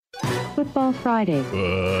Football Friday.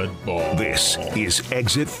 Football. This is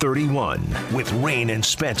Exit 31 with Rain and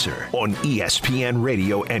Spencer on ESPN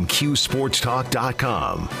Radio and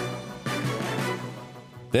QSportsTalk.com.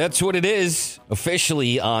 That's what it is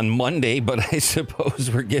officially on Monday, but I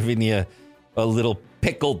suppose we're giving you a little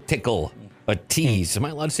pickle tickle, a tease. Am I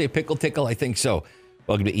allowed to say pickle tickle? I think so.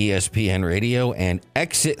 Welcome to ESPN Radio and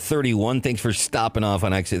Exit 31. Thanks for stopping off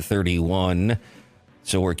on Exit 31.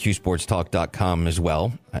 So we're QSportsTalk.com as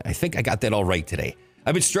well. I think I got that all right today.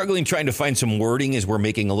 I've been struggling trying to find some wording as we're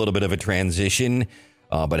making a little bit of a transition,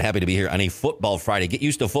 but happy to be here on a Football Friday. Get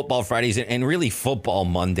used to Football Fridays and really Football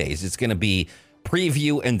Mondays. It's going to be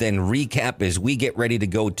preview and then recap as we get ready to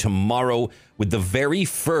go tomorrow with the very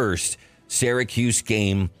first Syracuse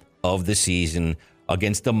game of the season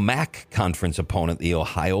against the MAC conference opponent, the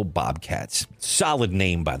Ohio Bobcats. Solid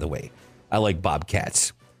name, by the way. I like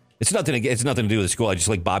Bobcats. It's nothing to do with the school. I just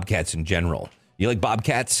like Bobcats in general. You like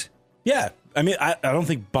Bobcats? Yeah. I mean, I don't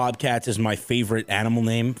think Bobcats is my favorite animal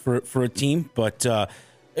name for a team, but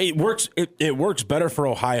it works. It works better for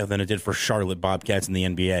Ohio than it did for Charlotte Bobcats in the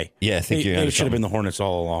NBA. Yeah, I think it should have been the Hornets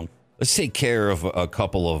all along. Let's take care of a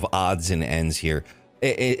couple of odds and ends here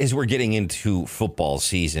as we're getting into football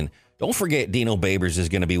season. Don't forget, Dino Babers is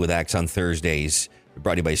going to be with Axe on Thursdays,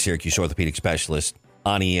 brought to you by Syracuse Orthopedic Specialist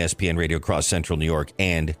on ESPN Radio across Central New York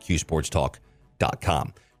and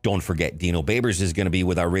QSportsTalk.com. Don't forget, Dino Babers is going to be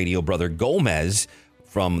with our radio brother Gomez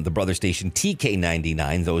from the brother station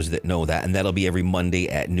TK99, those that know that, and that'll be every Monday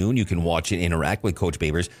at noon. You can watch and interact with Coach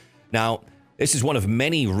Babers. Now, this is one of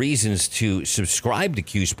many reasons to subscribe to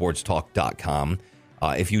QSportsTalk.com.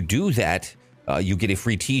 If you do that, you get a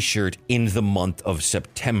free T-shirt in the month of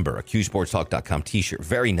September, a QSportsTalk.com T-shirt.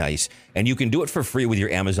 Very nice. And you can do it for free with your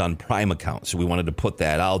Amazon Prime account. So we wanted to put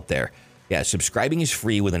that out there. Yeah, subscribing is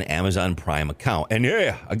free with an Amazon Prime account. And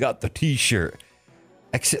yeah, I got the T-shirt.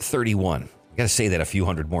 Exit 31. I got to say that a few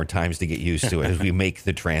hundred more times to get used to it as we make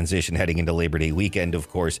the transition heading into Labor Day weekend, of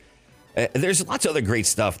course. There's lots of other great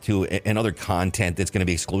stuff, too, and other content that's going to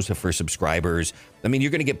be exclusive for subscribers. I mean,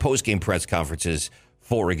 you're going to get post-game press conferences,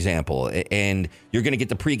 for example, and you're going to get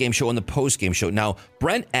the pregame show and the postgame show. Now,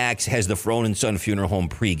 Brent Axe has the Frohn & Son Funeral Home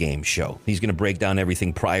pregame show. He's going to break down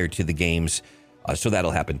everything prior to the games, so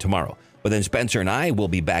that'll happen tomorrow. But then Spencer and I will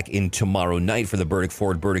be back in tomorrow night for the Burdick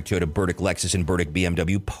Ford, Burdick Toyota, Burdick Lexus, and Burdick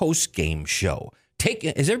BMW postgame show.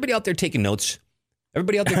 Is everybody out there taking notes?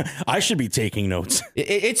 Everybody out there? I should be taking notes.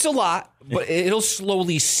 It's a lot, but it'll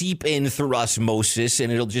slowly seep in through osmosis,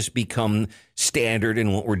 and it'll just become standard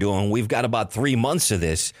in what we're doing. We've got about 3 months of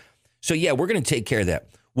this. So, yeah, we're going to take care of that.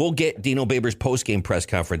 We'll get Dino Babers' post-game press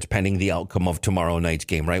conference pending the outcome of tomorrow night's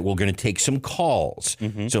game, right? We're going to take some calls.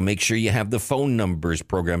 Mm-hmm. So make sure you have the phone numbers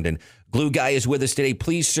programmed in. Glue Guy is with us today.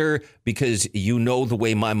 Please, sir, because you know the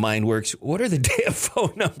way my mind works. What are the damn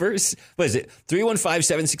phone numbers? What is it?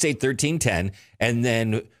 315-768-1310 and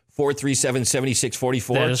then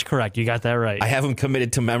 437-7644. That is correct. You got that right. I have them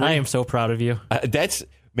committed to memory. I am so proud of you.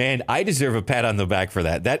 Man, I deserve a pat on the back for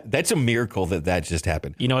that. That's a miracle that just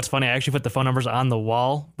happened. You know what's funny? I actually put the phone numbers on the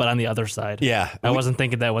wall, but on the other side. Yeah. I wasn't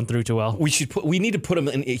thinking that went through too well. We need to put them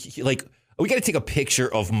in, like, we got to take a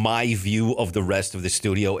picture of my view of the rest of the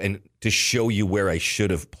studio and to show you where I should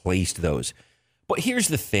have placed those. But here's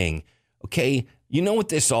the thing, okay? You know what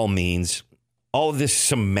this all means? All of this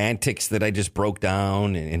semantics that I just broke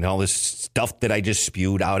down and all this stuff that I just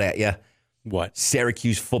spewed out at you. What?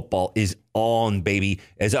 Syracuse football is on, baby.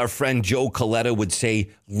 As our friend Joe Coletta would say,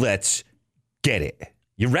 let's get it.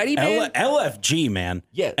 You ready, man? LFG, man.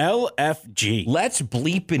 Yeah. LFG. Let's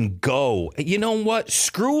bleep and go. You know what?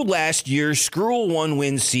 Screw last year. Screw a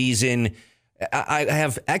one-win season. I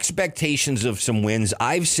have expectations of some wins.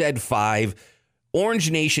 I've said 5.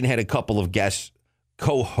 Orange Nation had a couple of guest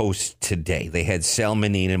co-hosts today. They had Sal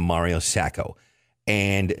Manine and Mario Sacco.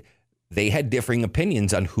 And they had differing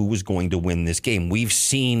opinions on who was going to win this game. We've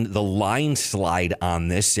seen the line slide on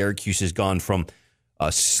this. Syracuse has gone from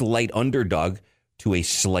a slight underdog to a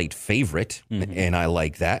slight favorite, and I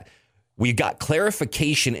like that. We got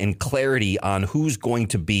clarification and clarity on who's going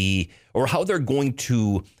to be or how they're going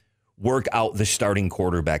to work out the starting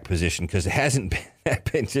quarterback position because it hasn't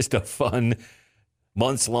been just a fun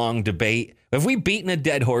months-long debate. Have we beaten a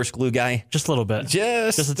dead horse, Glue Guy? Just a little bit.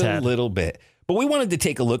 Just a little bit. But we wanted to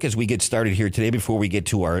take a look as we get started here today before we get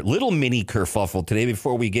to our little mini kerfuffle today,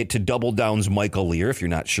 before we get to Double Down's Michael Lear. If you're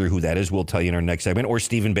not sure who that is, we'll tell you in our next segment. Or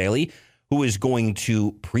Stephen Bailey, who is going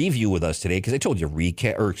to preview with us today, because I told you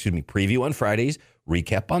preview on Fridays,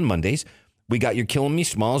 recap on Mondays. We got your Killing Me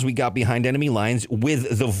Smalls. We got Behind Enemy Lines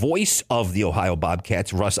with the voice of the Ohio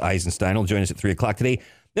Bobcats, Russ Eisenstein, will join us at 3 o'clock today.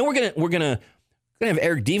 Then we're gonna Going to have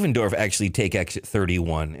Eric Devendorf actually take Exit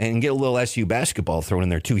 31 and get a little SU basketball thrown in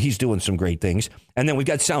there, too. He's doing some great things. And then we've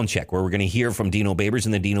got Soundcheck, where we're going to hear from Dino Babers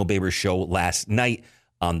and the Dino Babers Show last night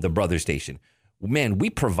on the Brother Station. Man,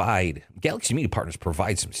 Galaxy Media Partners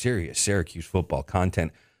provide some serious Syracuse football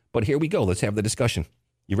content. But here we go. Let's have the discussion.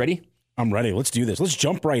 You ready? I'm ready. Let's do this. Let's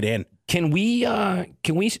jump right in. Can we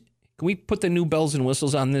put the new bells and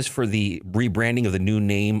whistles on this for the rebranding of the new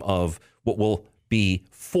name of what will be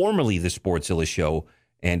formerly the Sportszilla Show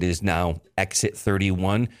and is now Exit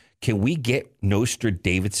 31? Can we get Nostra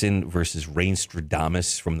Davidson versus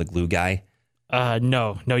Rainstradamus from the Glue Guy?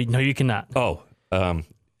 No, you cannot. Oh,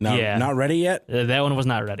 Not ready yet? That one was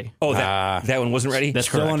not ready. Oh, that one wasn't ready? That's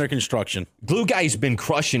Still correct. under construction. Glue Guy's been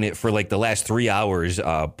crushing it for like the last 3 hours,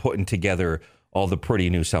 putting together all the pretty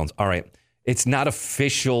new sounds. All right. It's not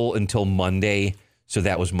official until Monday, so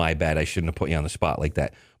that was my bad. I shouldn't have put you on the spot like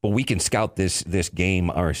that. But we can scout this game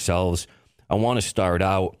ourselves. I want to start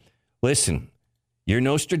out. Listen, you're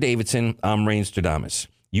Nostra Davidson. I'm Rainstradamus.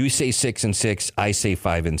 You say 6-6. I say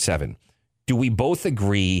 5-7. Do we both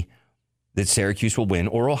agree that Syracuse will win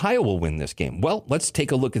or Ohio will win this game? Well, let's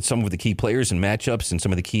take a look at some of the key players and matchups and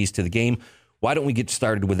some of the keys to the game. Why don't we get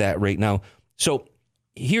started with that right now? So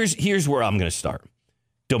here's where I'm going to start.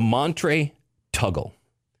 DeMontre Tuggle.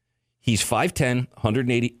 He's 5'10",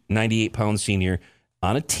 198-pound senior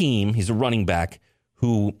on a team. He's a running back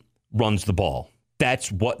who runs the ball.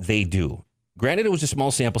 That's what they do. Granted, it was a small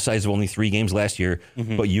sample size of only 3 games last year,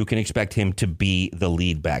 but you can expect him to be the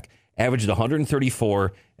lead back. Averaged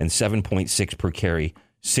 134 and 7.6 per carry,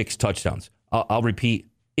 6 touchdowns. I'll repeat,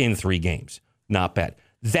 in 3 games. Not bad.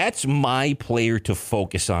 That's my player to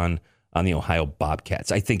focus on the Ohio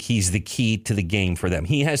Bobcats. I think he's the key to the game for them.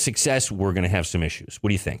 He has success. We're going to have some issues. What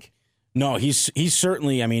do you think? No, he's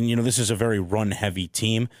certainly, I mean, this is a very run-heavy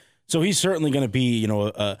team. So he's certainly going to be,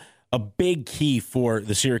 a big key for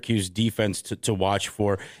the Syracuse defense to watch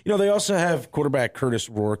for. They also have quarterback Curtis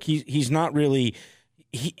Rourke. He's not really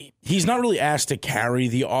asked to carry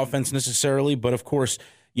the offense necessarily, but of course,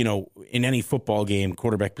 in any football game,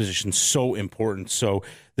 quarterback position is so important. So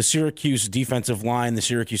the Syracuse defensive line, the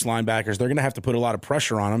Syracuse linebackers, they're going to have to put a lot of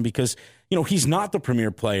pressure on him because, he's not the premier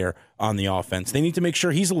player on the offense. They need to make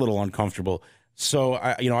sure he's a little uncomfortable. So,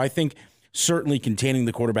 I think certainly containing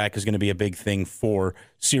the quarterback is going to be a big thing for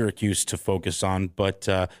Syracuse to focus on. But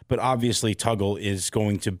obviously Tuggle is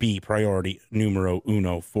going to be priority numero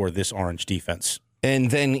uno for this Orange defense.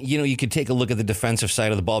 And then, you could take a look at the defensive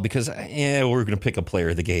side of the ball because, we're going to pick a player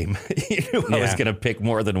of the game. I was going to pick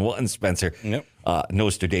more than one, Spencer. Yep.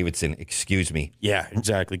 Nostra Davidson, excuse me. Yeah,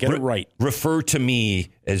 exactly. Get it right. Refer to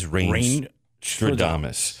me as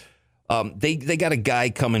Rainstradamus. They got a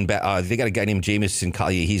guy coming back. They got a guy named Jamison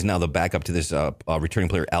Collier. He's now the backup to this returning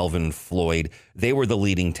player, Alvin Floyd. They were the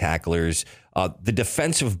leading tacklers. The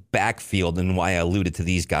defensive backfield, and why I alluded to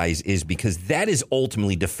these guys, is because that is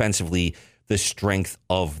ultimately defensively the strength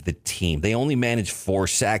of the team. They only managed 4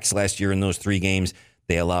 sacks last year in those 3 games.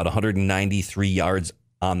 They allowed 193 yards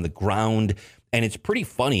on the ground. And it's pretty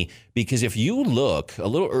funny because if you look, a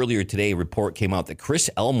little earlier today, a report came out that Chris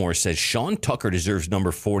Elmore says Sean Tucker deserves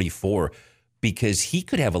number 44 because he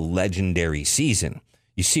could have a legendary season.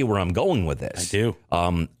 You see where I'm going with this? I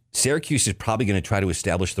do. Syracuse is probably going to try to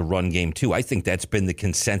establish the run game too. I think that's been the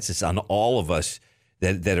consensus on all of us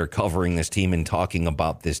that are covering this team and talking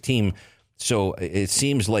about this team. So it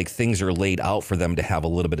seems like things are laid out for them to have a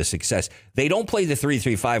little bit of success. They don't play the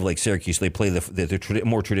 3-3-5 like Syracuse. They play the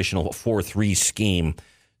more traditional 4-3 scheme.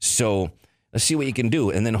 So let's see what you can do.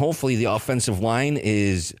 And then hopefully the offensive line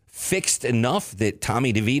is fixed enough that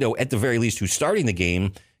Tommy DeVito, at the very least, who's starting the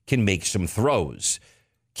game, can make some throws.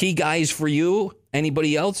 Key guys for you?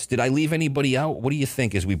 Anybody else? Did I leave anybody out? What do you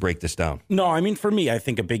think as we break this down? No, I mean, for me, I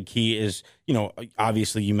think a big key is,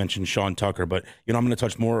 obviously you mentioned Sean Tucker, but, I'm going to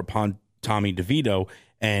touch more upon Tommy DeVito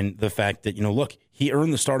and the fact that, look, he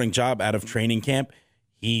earned the starting job out of training camp.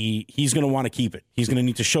 He's going to want to keep it. He's going to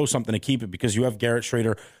need to show something to keep it because you have Garrett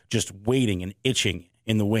Schrader just waiting and itching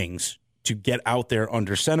in the wings to get out there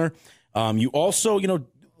under center. You also,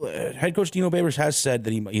 head coach Dino Babers has said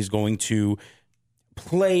that he's going to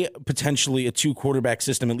play potentially a 2-quarterback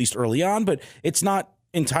system, at least early on, but it's not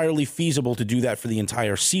entirely feasible to do that for the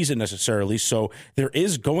entire season necessarily. So there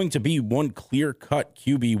is going to be one clear-cut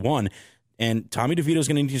QB1. And Tommy DeVito is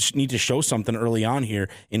going to need to show something early on here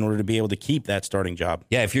in order to be able to keep that starting job.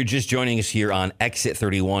 Yeah, if you're just joining us here on Exit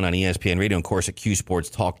 31 on ESPN Radio, and of course at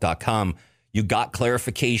QSportsTalk.com, you got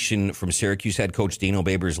clarification from Syracuse head coach Dino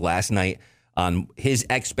Babers last night on his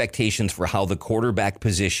expectations for how the quarterback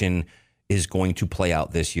position is going to play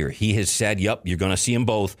out this year. He has said, yep, you're going to see them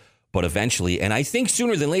both, but eventually, and I think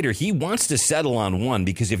sooner than later, he wants to settle on one,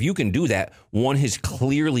 because if you can do that, one has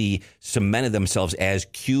clearly cemented themselves as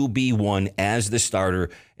QB1, as the starter,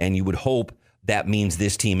 and you would hope that means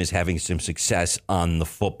this team is having some success on the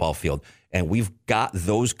football field. And we've got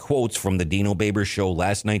those quotes from the Dino Babers show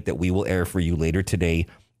last night that we will air for you later today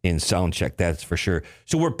in Soundcheck, that's for sure.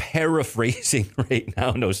 So we're paraphrasing right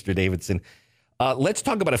now, Nostra Davidson. Let's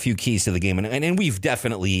talk about a few keys to the game. And we've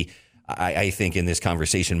definitely, I think, in this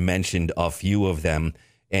conversation mentioned a few of them,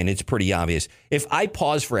 and it's pretty obvious. If I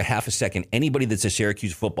pause for a half a second, anybody that's a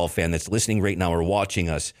Syracuse football fan that's listening right now or watching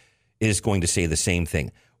us is going to say the same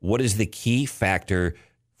thing. What is the key factor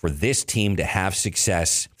for this team to have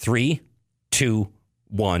success? 3, 2,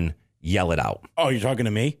 1, yell it out. Oh, you're talking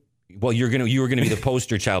to me? Well, you were gonna be the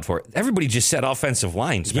poster child for it. Everybody just said offensive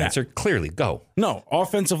line, Spencer. Yeah. Clearly, go. No,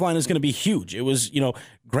 offensive line is going to be huge. It was,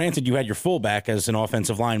 granted, you had your fullback as an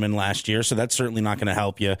offensive lineman last year, so that's certainly not going to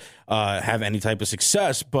help you have any type of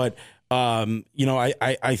success. But I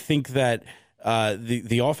think that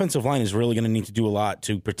the offensive line is really going to need to do a lot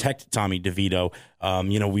to protect Tommy DeVito.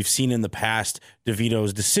 We've seen in the past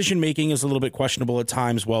DeVito's decision making is a little bit questionable at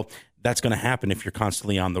times. Well, that's going to happen if you're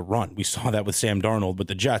constantly on the run. We saw that with Sam Darnold with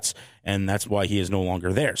the Jets, and that's why he is no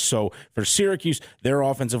longer there. So for Syracuse, their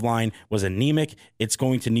offensive line was anemic. It's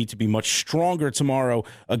going to need to be much stronger tomorrow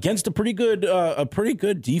against a pretty good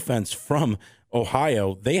defense from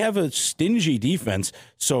Ohio. They have a stingy defense,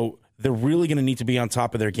 so they're really going to need to be on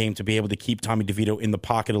top of their game to be able to keep Tommy DeVito in the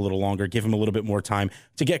pocket a little longer, give him a little bit more time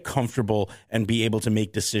to get comfortable and be able to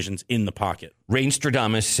make decisions in the pocket. Rain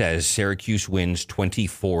Stradamus says Syracuse wins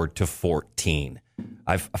 24-14.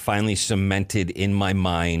 I've finally cemented in my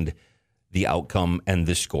mind the outcome and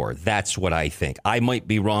the score. That's what I think. I might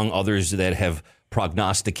be wrong. Others that have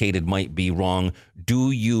prognosticated might be wrong. Do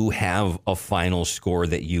you have a final score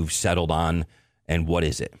that you've settled on, and what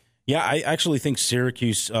is it? Yeah, I actually think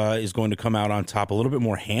Syracuse is going to come out on top a little bit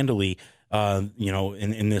more handily,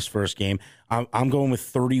 in this first game. I'm going with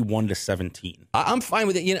 31-17. I'm fine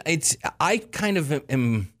with it. I'm kind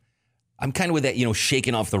of with that,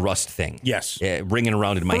 shaking off the rust thing. Yes. Ringing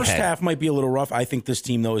around in my head. First half might be a little rough. I think this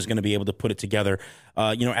team, though, is going to be able to put it together.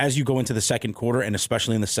 As you go into the second quarter, and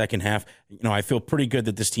especially in the second half, I feel pretty good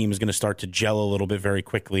that this team is going to start to gel a little bit very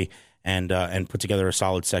quickly and put together a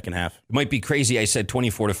solid second half. It might be crazy. I said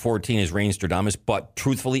 24-14 is Rain Stradamus, but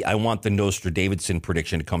truthfully, I want the Nostra Davidson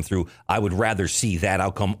prediction to come through. I would rather see that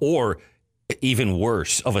outcome, or even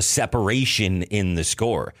worse, of a separation in the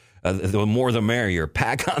score. The more the merrier.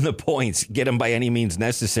 Pack on the points. Get them by any means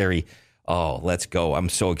necessary. Oh, let's go. I'm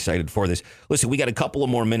so excited for this. Listen, we got a couple of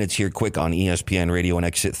more minutes here quick on ESPN Radio and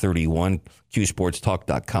Exit 31,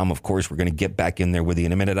 QSportsTalk.com. Of course, we're going to get back in there with you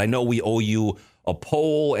in a minute. I know we owe you a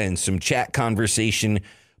poll and some chat conversation,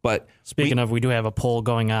 but Speaking of, we do have a poll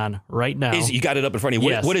going on right now. You got it up in front of you.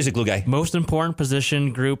 Yes. What is it, Glue Guy? Most important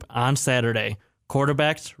position group on Saturday: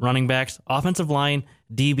 quarterbacks, running backs, offensive line,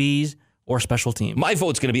 DBs, or special teams. My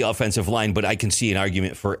vote's going to be offensive line, but I can see an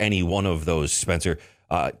argument for any one of those, Spencer.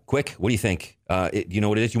 Quick, what do you think? You know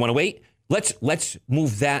what it is? You want to wait? Let's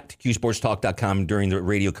move that to QSportsTalk.com during the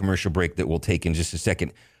radio commercial break that we'll take in just a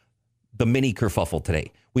second. The mini kerfuffle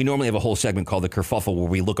today. We normally have a whole segment called the kerfuffle where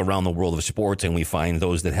we look around the world of sports and we find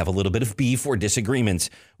those that have a little bit of beef or disagreements.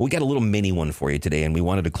 We got a little mini one for you today, and we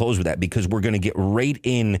wanted to clear with that because we're going to get right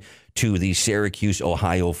in to the Syracuse,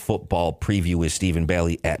 Ohio football preview with Stephen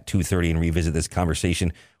Bailey at 2:30 and revisit this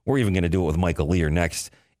conversation. We're even going to do it with Michael Lear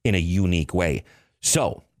next in a unique way.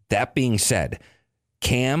 So, that being said,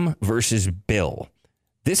 Cam versus Bill.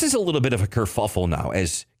 This is a little bit of a kerfuffle now,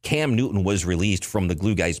 as Cam Newton was released from the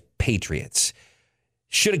Glue Guys Patriots.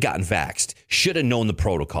 Should have gotten vaxxed. Should have known the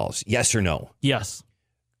protocols. Yes or no? Yes.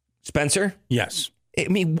 Spencer? Yes. I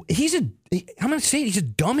mean, I'm going to say he's a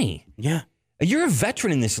dummy. Yeah. You're a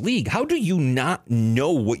veteran in this league. How do you not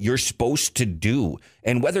know what you're supposed to do?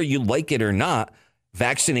 And whether you like it or not,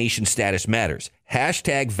 vaccination status matters.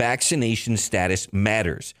 Hashtag vaccination status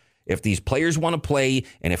matters. If these players want to play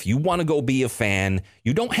and if you want to go be a fan,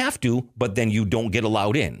 you don't have to, but then you don't get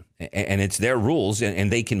allowed in. And it's their rules,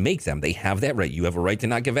 and they can make them. They have that right. You have a right to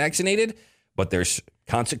not get vaccinated, but there's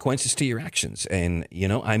consequences to your actions. And,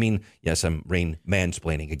 yes, I'm Rain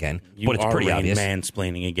mansplaining again, but it's pretty obvious.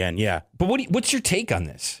 Mansplaining again, yeah. But what's your take on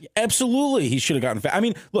this? Absolutely, he should have gotten I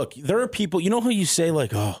mean, look, there are people, who you say,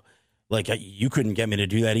 you couldn't get me to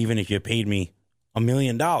do that even if you paid me $1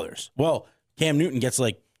 million. Well, Cam Newton gets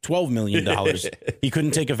 $12 million. He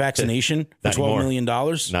couldn't take a vaccination for $12 million.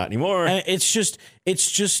 Not anymore. And it's just,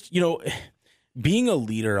 being a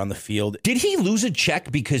leader on the field. Did he lose a check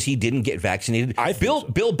because he didn't get vaccinated? Bill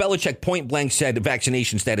Belichick point blank said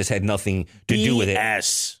vaccination status had nothing to do with it.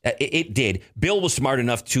 Yes. It did. Bill was smart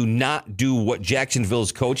enough to not do what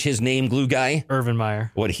Jacksonville's coach, his name glue guy, Urban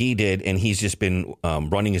Meyer, what he did, and he's just been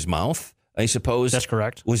running his mouth, I suppose. That's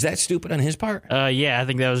correct. Was that stupid on his part? Yeah, I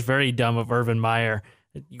think that was very dumb of Urban Meyer.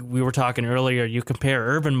 We were talking earlier, you compare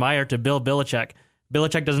Urban Meyer to Bill Belichick.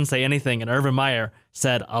 Belichick doesn't say anything, and Urban Meyer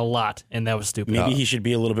said a lot, and that was stupid. Maybe he should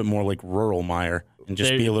be a little bit more like rural Meyer and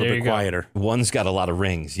just be a little bit quieter. One's got a lot of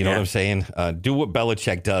rings. You know what I'm saying? Do what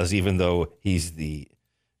Belichick does, even though he's the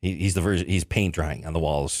version. He's paint drying on the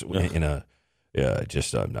walls in a. Yeah,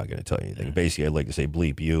 just I'm not going to tell you anything. Basically, I'd like to say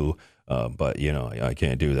bleep you, but I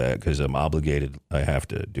can't do that because I'm obligated. I have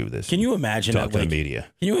to do this. Can you imagine talk to the media?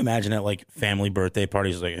 Can you imagine at like family birthday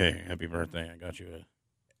parties, like, hey, happy birthday, I got you.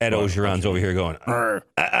 Ed Ogeron's over here going,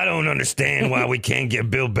 I don't understand why we can't get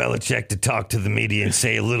Bill Belichick to talk to the media and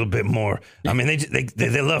say a little bit more. I mean,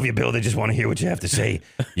 they love you, Bill. They just want to hear what you have to say.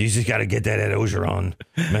 You just got to get that Ed Ogeron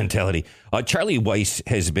mentality. Charlie Weiss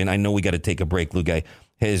has been, I know we got to take a break, Lou Guy,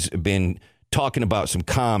 has been talking about some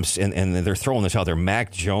comps, and they're throwing this out there.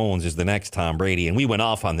 Mac Jones is the next Tom Brady, and we went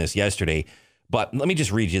off on this yesterday. But let me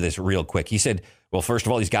just read you this real quick. He said, well, first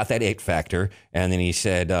of all, he's got that it factor, and then he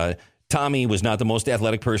said, Tommy was not the most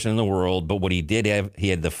athletic person in the world, but what he did have, he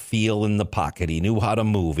had the feel in the pocket. He knew how to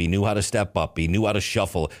move. He knew how to step up. He knew how to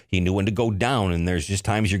shuffle. He knew when to go down, and there's just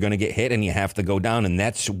times you're going to get hit, and you have to go down, and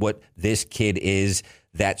that's what this kid is.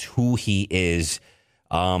 That's who he is.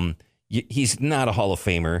 He's not a Hall of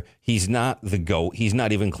Famer. He's not the GOAT. He's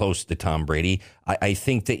not even close to Tom Brady. I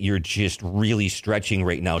think that you're just really stretching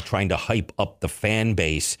right now, trying to hype up the fan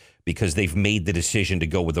base because they've made the decision to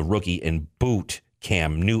go with a rookie and boot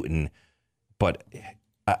Cam Newton. But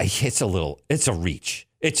it's a reach.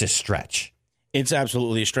 It's a stretch. It's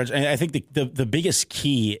absolutely a stretch. And I think the biggest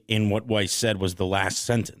key in what Weiss said was the last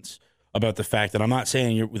sentence about the fact that I'm not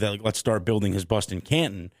saying let's start building his bust in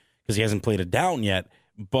Canton because he hasn't played it down yet,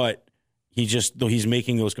 but he's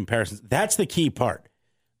making those comparisons. That's the key part.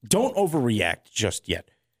 Don't overreact just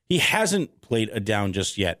yet. He hasn't played a down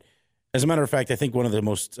just yet. As a matter of fact, I think one of the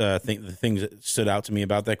most the things that stood out to me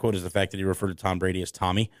about that quote is the fact that he referred to Tom Brady as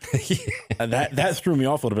Tommy. That threw me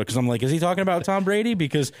off a little bit because I'm like, is he talking about Tom Brady?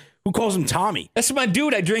 Because who calls him Tommy? That's my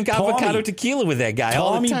dude. I drink avocado tequila with that guy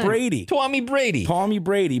all the time. Tommy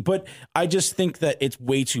Brady. But I just think that it's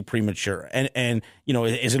way too premature. And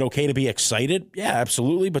is it okay to be excited? Yeah,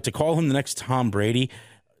 absolutely. But to call him the next Tom Brady,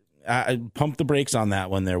 pump the brakes on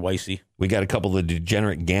that one there, Weissy. We got a couple of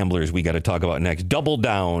degenerate gamblers we got to talk about next. Double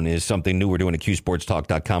Down is something new we're doing at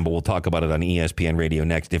QSportsTalk.com, but we'll talk about it on ESPN Radio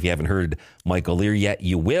next. If you haven't heard Michael Lear yet,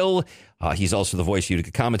 you will. He's also the voice of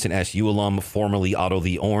Utica Comets, an SU alum, formerly Otto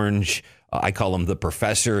the Orange. I call him the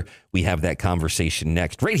Professor. We have that conversation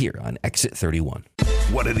next, right here on Exit 31.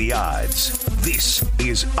 What are the odds? This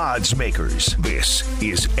is Odds Makers. This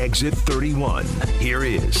is Exit 31. Here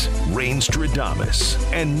is Rain Stradamus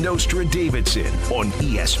and Nostra Davidson on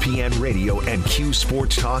ESPN Radio and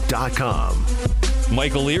QSportsTalk.com.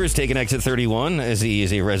 Michael Lear is taking Exit 31 as he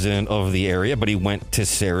is a resident of the area, but he went to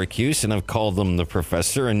Syracuse, and I've called him the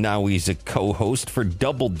Professor, and now he's a co-host for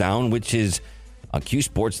Double Down, which is on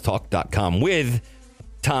QSportsTalk.com with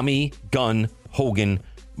Tommy Gun Hogan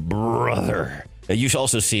brother. You've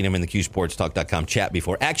also seen him in the QSportsTalk.com chat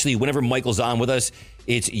before. Actually, whenever Michael's on with us,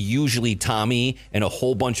 it's usually Tommy and a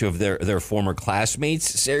whole bunch of their former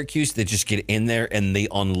classmates, Syracuse, that just get in there and they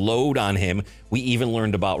unload on him. We even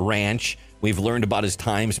learned about Ranch. We've learned about his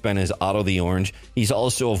time spent as Otto the Orange. He's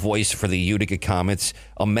also a voice for the Utica Comets,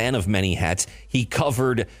 a man of many hats. He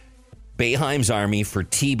covered Boeheim's Army for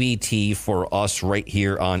TBT for us right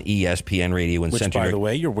here on ESPN Radio and Central. Which, by the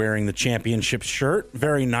way, you're wearing the championship shirt.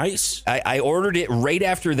 Very nice. I ordered it right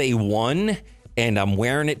after they won, and I'm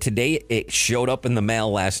wearing it today. It showed up in the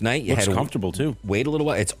mail last night. Looks comfortable, too. Wait a little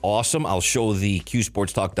while. It's awesome. I'll show the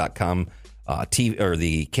QSportsTalk.com TV or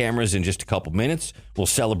the cameras in just a couple minutes. We'll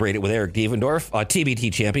celebrate it with Eric Devendorf,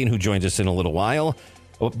 TBT champion, who joins us in a little while.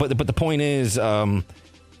 But the point is,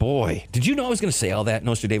 boy, did you know I was going to say all that,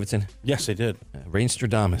 Nostra Davidson? Yes, I did. Rain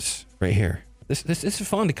Stradamus, right here. This is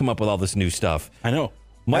fun to come up with all this new stuff. I know.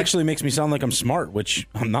 Actually makes me sound like I'm smart, which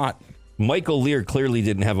I'm not. Michael Lear clearly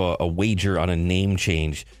didn't have a wager on a name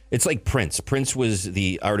change. It's like Prince. Prince was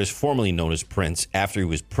the artist formerly known as Prince after he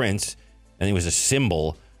was Prince, and he was a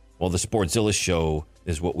symbol. Well, the Sportzilla show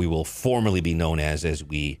is what we will formally be known as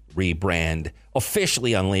we rebrand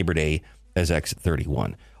officially on Labor Day as Exit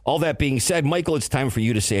 31. All that being said, Michael, it's time for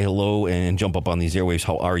you to say hello and jump up on these airwaves.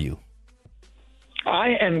 How are you? I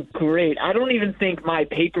am great. I don't even think my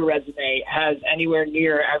paper resume has anywhere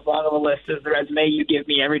near as long of a list as the resume you give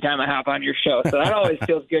me every time I hop on your show. So that always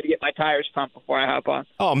feels good to get my tires pumped before I hop on.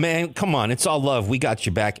 Oh man, come on! It's all love. We got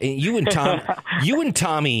you back. And you and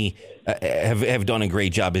Tommy have done a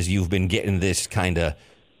great job as you've been getting this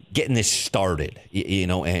started,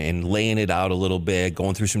 and laying it out a little bit,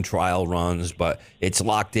 going through some trial runs. But it's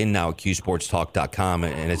locked in now at QSportsTalk.com,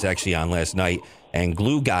 and it's actually on last night. And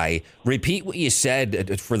Glue Guy, repeat what you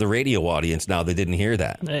said for the radio audience now that didn't hear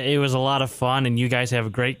that. It was a lot of fun, and you guys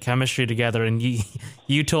have great chemistry together. And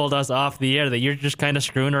you told us off the air that you're just kind of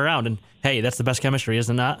screwing around. And, hey, that's the best chemistry,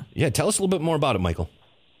 isn't it? Yeah, tell us a little bit more about it, Michael.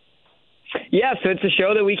 Yeah, so it's a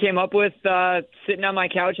show that we came up with sitting on my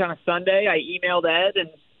couch on a Sunday. I emailed Ed, and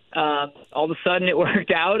all of a sudden it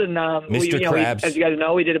worked out. And Mr. Krabs. as you guys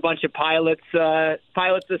know, we did a bunch of pilots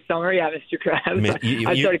this summer. Yeah, Mr. Krabs.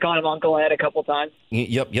 I started calling him Uncle Ed a couple times.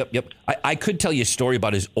 Yep. I could tell you a story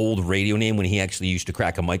about his old radio name when he actually used to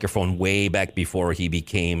crack a microphone way back before he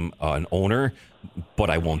became an owner, but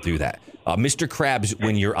I won't do that. Mr. Krabs,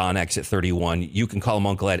 when you're on Exit 31, you can call him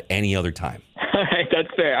Uncle Ed any other time. All right,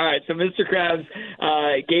 that's fair. All right, so Mr. Krabs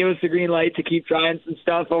gave us the green light to keep trying some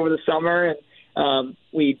stuff over the summer, and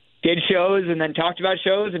we did shows and then talked about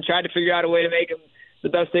shows and tried to figure out a way to make them the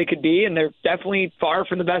best they could be. And they're definitely far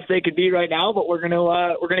from the best they could be right now, but we're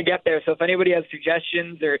gonna get there. So if anybody has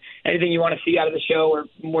suggestions or anything you want to see out of the show,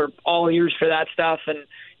 we're all ears for that stuff. And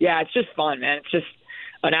yeah, it's just fun, man. It's just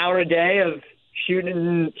an hour a day of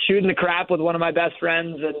shooting the crap with one of my best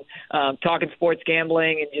friends and talking sports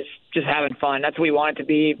gambling and just having fun. That's what we want it to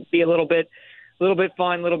be a little bit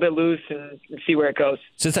fun, a little bit loose, and see where it goes.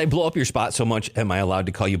 Since I blow up your spot so much, am I allowed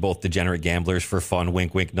to call you both degenerate gamblers for fun?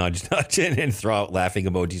 Wink, wink, nudge, nudge, and throw out laughing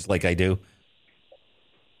emojis like I do?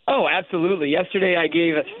 Oh, absolutely. Yesterday I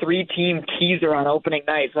gave a 3-team teaser on opening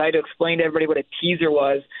night, so I had to explain to everybody what a teaser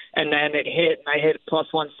was, and then it hit, and I hit plus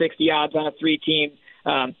 160 odds on a 3-team.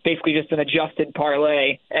 Basically just an adjusted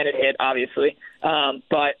parlay, and it hit, obviously.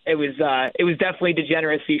 But it was definitely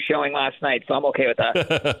degeneracy showing last night, so I'm okay with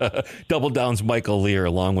that. Double Down's Michael Lear,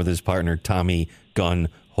 along with his partner Tommy Gun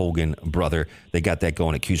Hogan, brother. They got that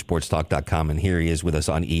going at QSportsTalk.com, and here he is with us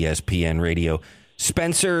on ESPN Radio.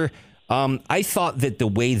 Spencer, I thought that the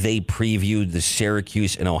way they previewed the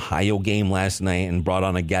Syracuse and Ohio game last night and brought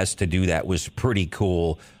on a guest to do that was pretty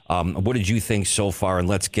cool. What did you think so far? And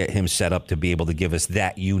let's get him set up to be able to give us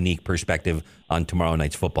that unique perspective on tomorrow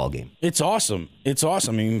night's football game. It's awesome.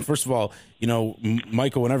 I mean, first of all,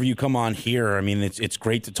 Michael, whenever you come on here, I mean, it's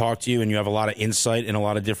great to talk to you, and you have a lot of insight and a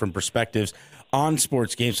lot of different perspectives on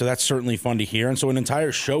sports games. So that's certainly fun to hear. And so an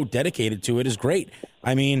entire show dedicated to it is great.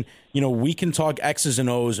 I mean, we can talk X's and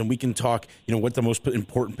O's, and we can talk, what the most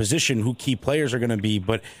important position, who key players are going to be.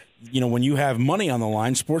 But, when you have money on the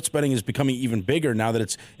line, sports betting is becoming even bigger now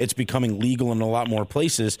that it's becoming legal in a lot more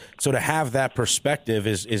places. So to have that perspective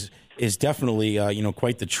is definitely,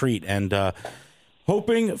 quite the treat. And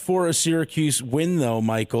hoping for a Syracuse win, though,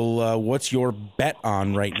 Michael, what's your bet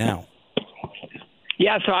on right now?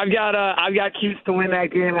 Yeah, so I've got Cuse to win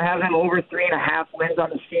that game. I have them over 3.5 wins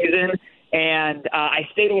on the season, and I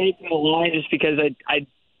stayed away from the line just because I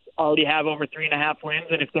already have over 3.5 wins,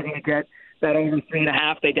 and if they're going to get that over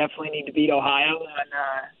 3.5, they definitely need to beat Ohio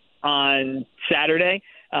on Saturday.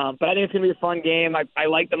 But I think it's going to be a fun game. I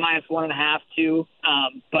like the minus 1.5 too,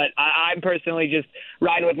 but I'm personally just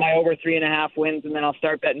riding with my over 3.5 wins, and then I'll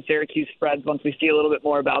start betting Syracuse spreads once we see a little bit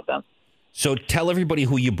more about them. So tell everybody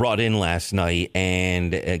who you brought in last night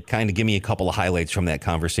and kind of give me a couple of highlights from that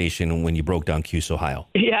conversation when you broke down Cuse, Ohio.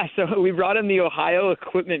 Yeah, so we brought in the Ohio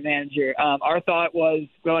equipment manager. Our thought was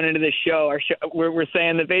going into this show, we're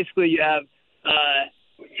saying that basically you have,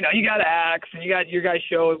 you got Axe and you got your guys'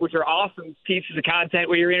 show, which are awesome pieces of content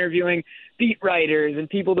where you're interviewing beat writers and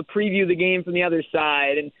people to preview the game from the other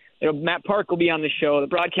side. And Matt Park will be on the show. The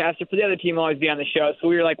broadcaster for the other team will always be on the show. So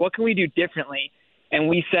we were like, what can we do differently? And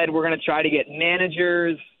we said we're going to try to get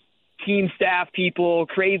managers, team staff people,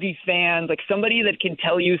 crazy fans, like somebody that can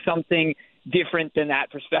tell you something different than that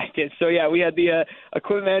perspective. So, yeah, we had the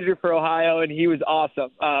equipment manager for Ohio, and he was awesome.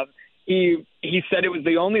 He said it was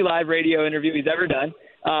the only live radio interview he's ever done,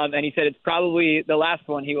 and he said it's probably the last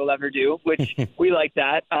one he will ever do, which we like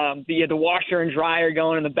that. He had the washer and dryer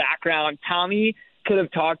going in the background. Tommy could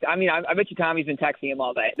have talked. I mean, I bet you Tommy's been texting him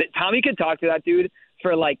all day. Tommy could talk to that dude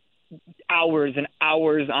for, like, hours and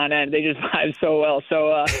hours on end. They just vibe so well.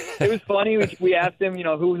 So it was funny. We asked him,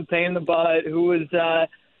 who was a pain in the butt, who was the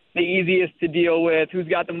easiest to deal with, who's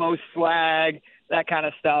got the most swag, that kind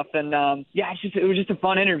of stuff. And it was just a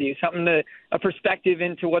fun interview, a perspective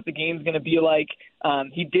into what the game's going to be like.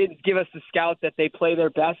 He did give us the scout that they play their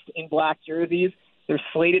best in black jerseys. They're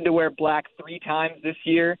slated to wear black 3 times this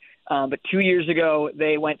year, but 2 years ago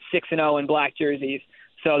they went 6-0 in black jerseys.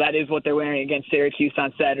 So that is what they're wearing against Syracuse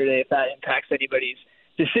on Saturday, if that impacts anybody's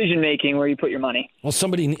decision-making where you put your money. Well,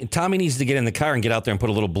 Tommy needs to get in the car and get out there and put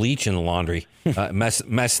a little bleach in the laundry,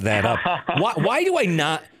 mess that up.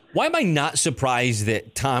 Why am I not surprised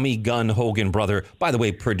that Tommy Gunn Hogan, brother, by the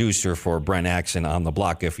way, producer for Brent Axon on the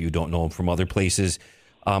block, if you don't know him from other places,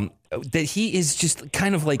 that he is just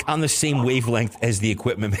kind of like on the same wavelength as the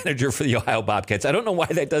equipment manager for the Ohio Bobcats. I don't know why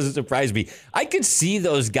that doesn't surprise me. I could see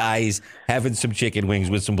those guys having some chicken wings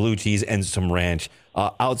with some blue cheese and some ranch.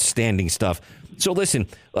 Outstanding stuff. So listen,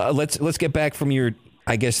 let's get back from your,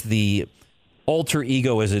 I guess, the alter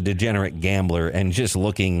ego as a degenerate gambler and just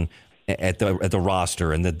looking at the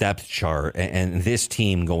roster and the depth chart and this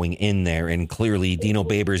team going in there. And clearly Dino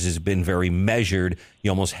Babers has been very measured.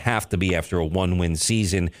 You almost have to be after a 1-win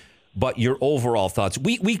season. But your overall thoughts,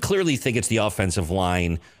 we clearly think it's the offensive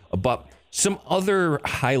line, but some other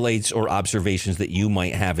highlights or observations that you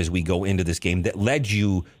might have as we go into this game that led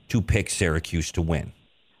you to pick Syracuse to win.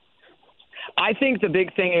 I think the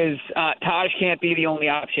big thing is Taj can't be the only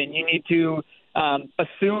option. You need to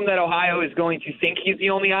assume that Ohio is going to think he's the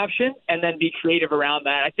only option and then be creative around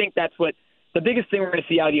that. I think that's what the biggest thing we're going to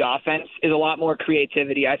see out of the offense is a lot more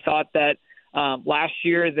creativity. I thought that last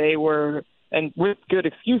year they were, and with good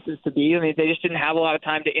excuses to be, I mean, they just didn't have a lot of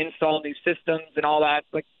time to install new systems and all that,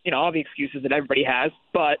 like, you know, all the excuses that everybody has.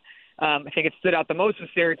 But I think it stood out the most with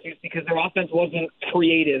Syracuse because their offense wasn't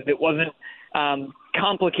creative. It wasn't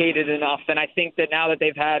complicated enough. And I think that now that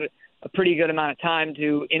they've had a pretty good amount of time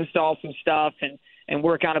to install some stuff and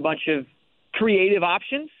work on a bunch of creative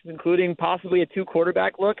options, including possibly a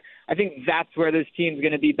 2-quarterback look, I think that's where this team's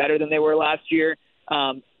going to be better than they were last year.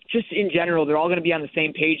 Just in general, they're all going to be on the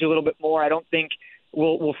same page a little bit more. I don't think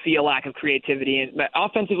we'll see a lack of creativity, but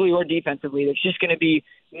offensively or defensively, there's just going to be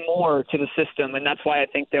more to the system, and that's why I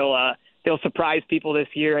think they'll surprise people this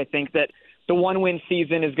year. I think that the 1-win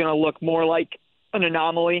season is going to look more like an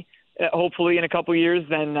anomaly, hopefully in a couple years,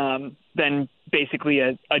 than basically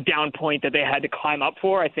a down point that they had to climb up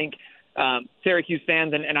for. I think Syracuse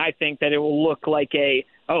fans and I think that it will look like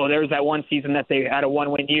there's that one season that they had a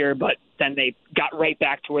 1-win year, but then they got right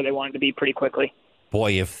back to where they wanted to be pretty quickly.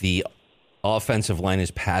 Boy, if the offensive line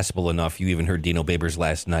is passable enough, you even heard Dino Babers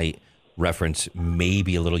last night reference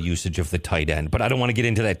maybe a little usage of the tight end, but I don't want to get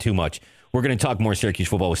into that too much. We're going to talk more Syracuse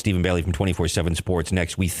football with Stephen Bailey from 24/7 Sports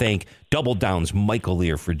next. We thank Double Down's Michael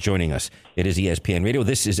Lear for joining us. It is ESPN Radio.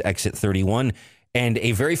 This is Exit 31. And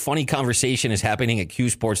a very funny conversation is happening at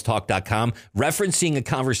QSportsTalk.com, referencing a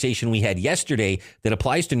conversation we had yesterday that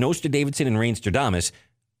applies to Nostra Davidson and Rain Stradamus.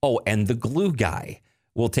 Oh, and the glue guy.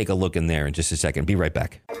 We'll take a look in there in just a second. Be right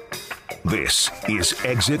back. This is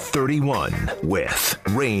Exit 31 with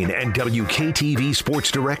Rain and WKTV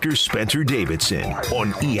Sports Director Spencer Davidson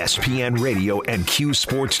on ESPN Radio and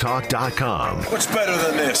QSportsTalk.com. What's better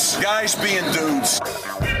than this? Guys being dudes.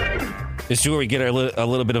 This is where we get a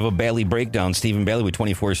little bit of a Bailey breakdown. Stephen Bailey with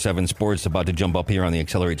 24/7 Sports about to jump up here on the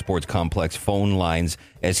Accelerate Sports Complex phone lines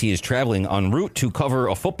as he is traveling en route to cover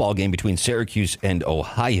a football game between Syracuse and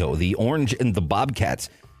Ohio, the Orange and the Bobcats.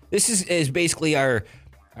 This is basically our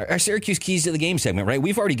Syracuse keys to the game segment, right?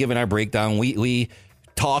 We've already given our breakdown. We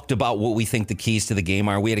talked about what we think the keys to the game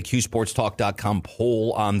are. We had a QSportsTalk.com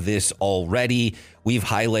poll on this already. We've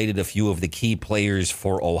highlighted a few of the key players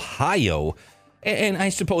for Ohio. And I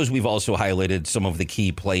suppose we've also highlighted some of the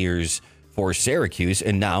key players for Syracuse.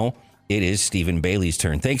 And now it is Stephen Bailey's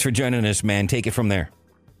turn. Thanks for joining us, man. Take it from there.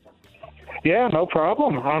 Yeah, no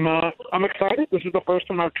problem. I'm excited. This is the first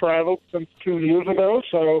time I've traveled since 2 years ago.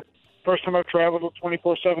 So first time I've traveled with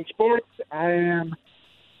 24/7 Sports. I am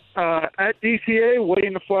at DCA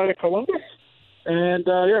waiting to fly to Columbus. And,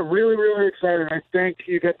 really, really excited. I think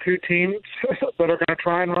you got two teams that are going to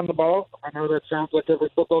try and run the ball. I know that sounds like every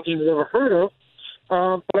football team you've ever heard of.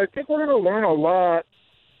 But I think we're going to learn a lot,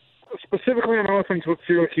 specifically on offense with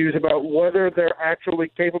Syracuse, about whether they're actually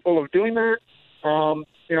capable of doing that.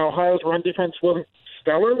 Ohio's run defense wasn't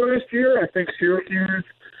stellar last year. I think Syracuse,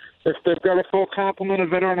 if they've got a full complement of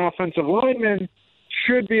veteran offensive linemen,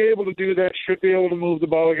 should be able to do that, should be able to move the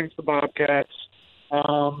ball against the Bobcats,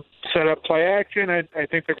 set up play action. I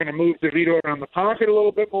think they're going to move DeVito around the pocket a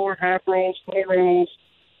little bit more, half rolls, full rolls.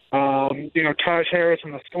 Taj Harris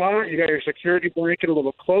in the slot. You got your security blanket a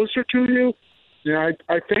little closer to you.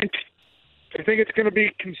 I think it's going to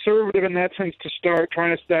be conservative in that sense to start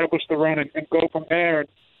trying to establish the run and go from there. And,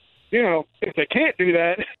 if they can't do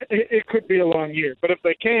that, it could be a long year. But if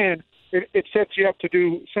they can, it sets you up to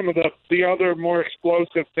do some of the other more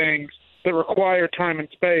explosive things that require time and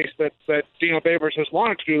space that Dino Babers has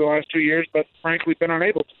wanted to do the last 2 years, but frankly been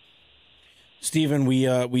unable to. Stephen,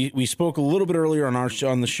 we spoke a little bit earlier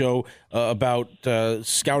on the show about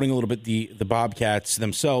scouting a little bit the Bobcats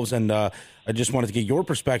themselves, and I just wanted to get your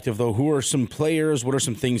perspective, though. Who are some players? What are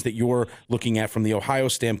some things that you're looking at from the Ohio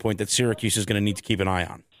standpoint that Syracuse is going to need to keep an eye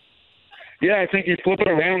on? Yeah, I think you flip it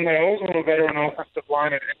around. They also have a veteran offensive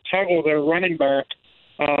line, and Tuggle, their running back,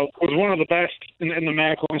 was one of the best in the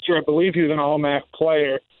MAC last year. I believe he was an all-MAC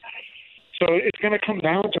player. So it's going to come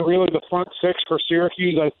down to really the front six for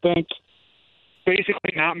Syracuse, I think.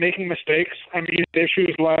 Basically not making mistakes. I mean,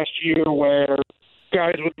 issues last year where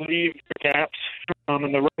guys would leave the gaps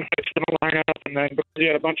and the run backs going to line up, and then because you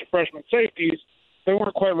had a bunch of freshman safeties, they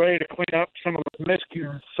weren't quite ready to clean up some of the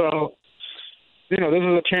miscues. So, this is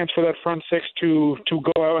a chance for that front six to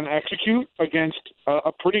go out and execute against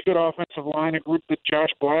a pretty good offensive line, a group that Josh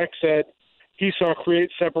Black said he saw create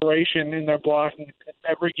separation in their blocking in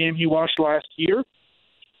every game he watched last year.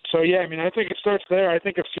 So, yeah, I mean, I think it starts there. I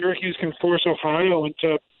think if Syracuse can force Ohio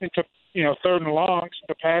into third and longs,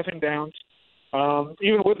 into passing downs,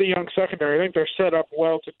 even with the young secondary, I think they're set up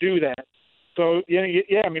well to do that. So,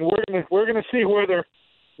 yeah, I mean, we're gonna see whether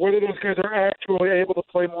those guys are actually able to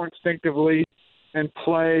play more instinctively and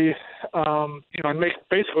play, and make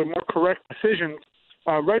basically more correct decisions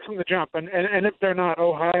right from the jump. And if they're not,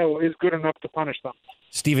 Ohio is good enough to punish them.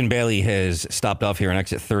 Stephen Bailey has stopped off here on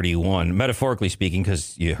exit 31. Metaphorically speaking,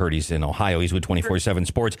 because you heard he's in Ohio, he's with 24/7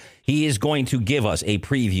 Sports. He is going to give us a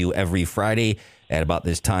preview every Friday at about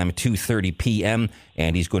this time, 2:30 p.m.,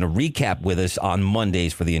 and he's going to recap with us on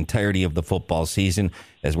Mondays for the entirety of the football season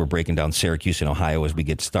as we're breaking down Syracuse and Ohio as we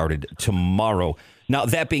get started tomorrow. Now,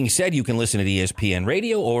 that being said, you can listen to ESPN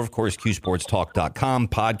Radio or, of course, QSportsTalk.com.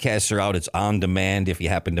 Podcasts are out. It's on demand if you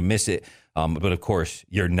happen to miss it. But, of course,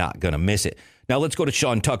 you're not going to miss it. Now, let's go to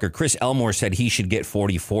Sean Tucker. Chris Elmore said he should get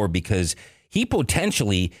 44 because he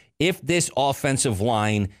potentially, if this offensive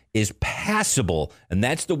line is passable, and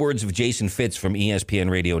that's the words of Jason Fitz from ESPN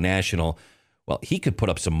Radio National, well, he could put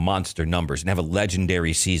up some monster numbers and have a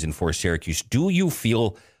legendary season for Syracuse. Do you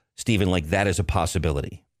feel, Stephen, like that is a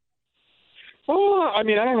possibility? Well, I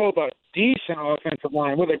mean, I don't know about decent offensive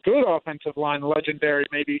line. With a good offensive line, legendary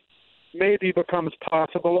maybe becomes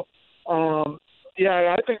possible.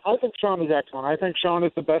 Yeah, I think Sean is excellent. I think Sean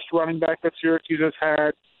is the best running back that Syracuse has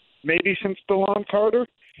had, maybe since DeLon Carter.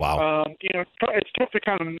 Wow. It's tough to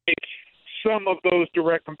kind of make some of those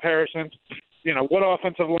direct comparisons. What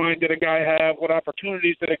offensive line did a guy have? What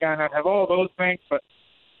opportunities did a guy not have? All those things. But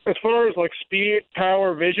as far as like speed,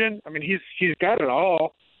 power, vision, I mean, he's got it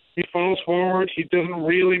all. He falls forward. He doesn't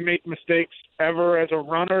really make mistakes ever as a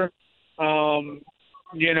runner.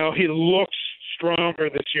 He looks stronger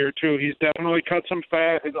this year, too. He's definitely cut some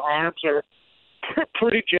fat. His arms are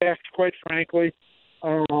pretty jacked, quite frankly.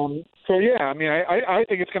 So, yeah, I mean, I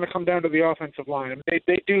think it's going to come down to the offensive line. I mean,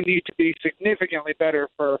 they do need to be significantly better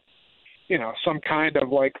for, some kind of,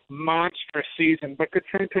 like, monstrous season. But could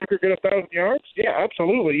Trent Tucker get 1,000 yards? Yeah,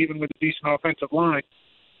 absolutely, even with a decent offensive line.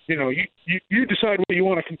 You decide what you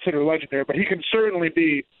want to consider legendary, but he can certainly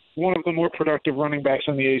be one of the more productive running backs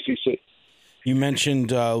in the ACC. You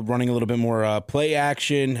mentioned running a little bit more play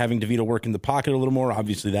action, having DeVito work in the pocket a little more.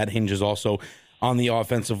 Obviously, that hinges also on the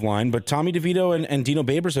offensive line. But Tommy DeVito and Dino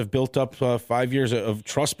Babers have built up 5 years of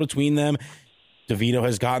trust between them. DeVito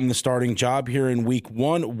has gotten the starting job here in week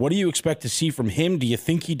one. What do you expect to see from him? Do you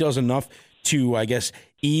think he does enough to, I guess,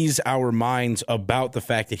 ease our minds about the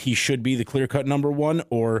fact that he should be the clear-cut number one?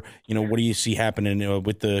 Or, what do you see happening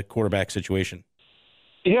with the quarterback situation?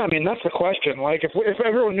 Yeah, I mean, that's the question. Like, if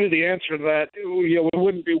everyone knew the answer to that, we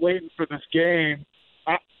wouldn't be waiting for this game.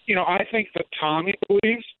 I think that Tommy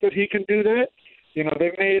believes that he can do that.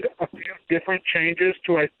 They've made a few different changes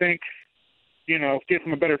to, I think, give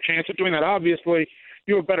him a better chance of doing that. Obviously,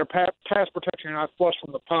 you have better pass protection. You're not flush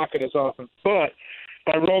from the pocket as often. But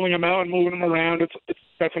by rolling him out and moving him around,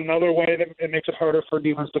 that's another way that it makes it harder for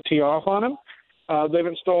defense to tee off on him. They've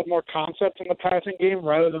installed more concepts in the passing game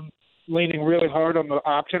rather than leaning really hard on the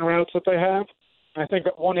option routes that they have. I think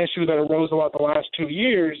that one issue that arose a lot the last 2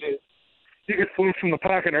 years is you get flushed from the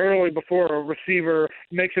pocket early before a receiver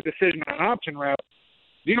makes a decision on an option route.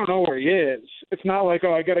 You don't know where he is. It's not like,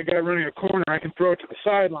 I got a guy running a corner, I can throw it to the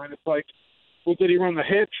sideline. It's like, well, did he run the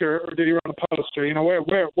hitch or did he run the post? Or,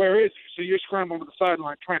 where is he? So you're scrambling to the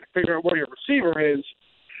sideline trying to figure out where your receiver is.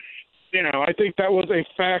 I think that was a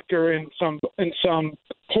factor in some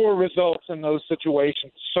poor results in those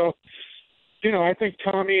situations. So, I think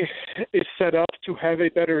Tommy is set up to have a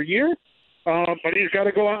better year, but he's got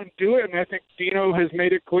to go out and do it. And I think Dino has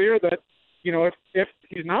made it clear that if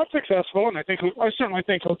he's not successful, and I certainly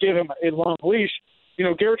think he'll give him a long leash.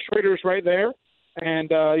 Garrett Schrader's right there, and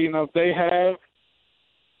they have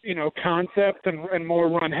concept and more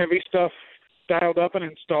run heavy stuff dialed up and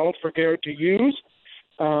installed for Garrett to use.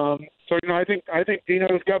 I think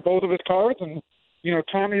Dino's got both of his cards, and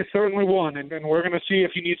Tommy is certainly one, and we're going to see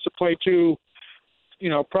if he needs to play two,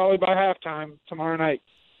 probably by halftime tomorrow night.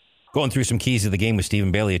 Going through some keys of the game with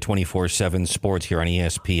Stephen Bailey at 24/7 Sports here on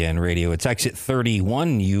ESPN Radio. It's Exit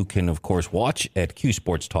 31. You can, of course, watch at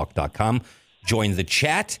qsportstalk.com. Join the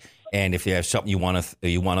chat, and if you have something you want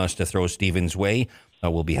us to throw Stephen's way,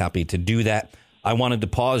 we'll be happy to do that. I wanted to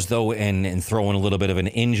pause, though, and throw in a little bit of an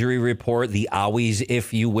injury report, the owies,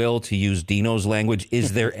 if you will, to use Dino's language.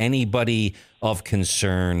 Is there anybody of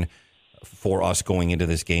concern for us going into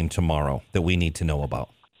this game tomorrow that we need to know about?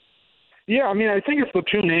 Yeah, I think it's the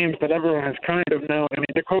two names that everyone has kind of known.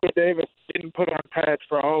 Dakota Davis didn't put on pads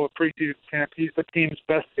for all of preseason camp. He's the team's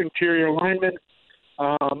best interior lineman.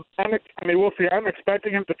 We'll see. I'm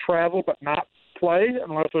expecting him to travel but not play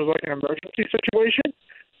unless there's like an emergency situation.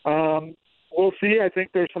 We'll see. I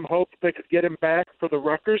think there's some hope they could get him back for the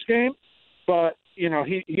Rutgers game, but he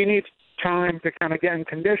needs time to kind of get in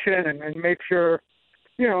condition and make sure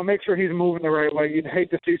he's moving the right way. You'd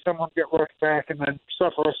hate to see someone get rushed back and then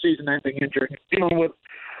suffer a season-ending injury. Dealing with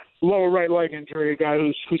lower right leg injury, a guy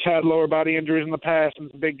who's had lower body injuries in the past and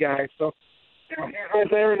is a big guy. So he's right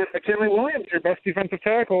there. And McKinley Williams, your best defensive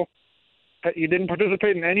tackle, he didn't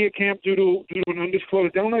participate in any camp due to an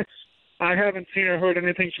undisclosed illness. I haven't seen or heard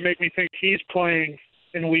anything to make me think he's playing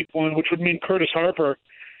in week one, which would mean Curtis Harper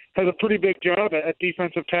has a pretty big job at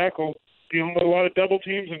defensive tackle, dealing with a lot of double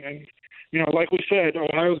teams. And like we said,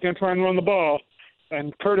 Ohio's going to try and run the ball.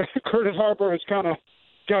 And Curtis Harper is kind of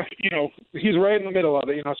just, he's right in the middle of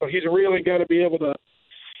it, so he's really got to be able to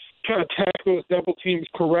kind of tackle those double teams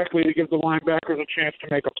correctly to give the linebackers a chance to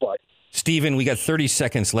make a play. Stephen, we got 30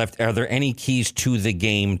 seconds left. Are there any keys to the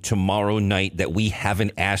game tomorrow night that we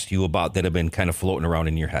haven't asked you about that have been kind of floating around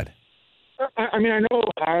in your head? I know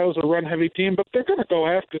Ohio's a run-heavy team, but they're going to go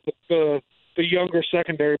after the younger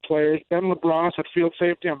secondary players. Ben LeBron at field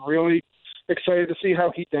safety, I'm really excited to see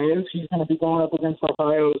how he does. He's going to be going up against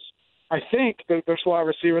Ohio's, I think, their slot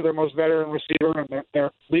receiver, their most veteran receiver, and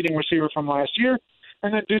their leading receiver from last year.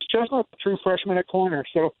 And then Deuce Chestnut, the true freshman at corner.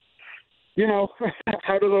 So,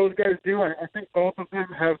 how do those guys do? I think both of them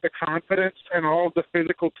have the confidence and all of the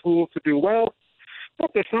physical tools to do well.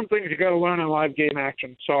 But there's some things you got to learn in live game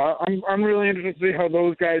action. So I'm really interested to see how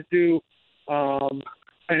those guys do. And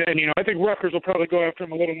I think Rutgers will probably go after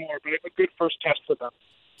them a little more, but it's a good first test for them.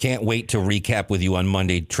 Can't wait to recap with you on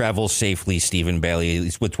Monday. Travel safely, Stephen Bailey.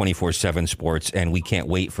 He's with 24/7 Sports, and we can't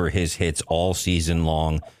wait for his hits all season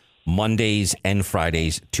long. Mondays and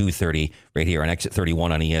Fridays, 2:30, right here on Exit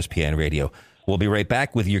 31 on ESPN Radio. We'll be right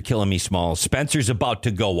back with You're Killing Me, Smalls. Spencer's about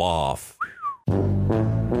to go off.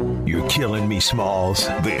 You're killing me, Smalls.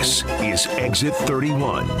 This is Exit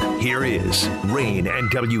 31. Here is Rain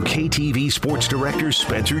and WKTV Sports Director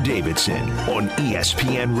Spencer Davidson on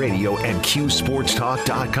ESPN Radio and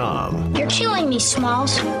QSportsTalk.com. You're killing me,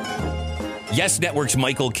 Smalls. Yes Network's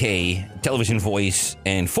Michael Kay, television voice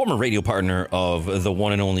and former radio partner of the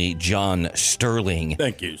one and only John Sterling.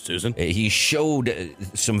 Thank you, Susan. He showed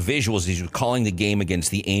some visuals. He was calling the game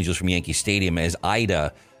against the Angels from Yankee Stadium as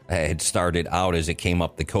Ida had started out as it came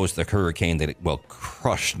up the coast, the hurricane that,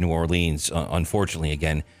 crushed New Orleans, unfortunately,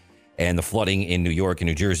 again. And the flooding in New York and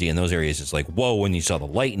New Jersey and those areas, it's like, whoa, when you saw the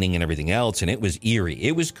lightning and everything else, and it was eerie.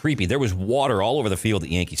 It was creepy. There was water all over the field at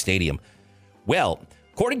Yankee Stadium. Well,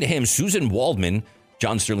 according to him, Susan Waldman,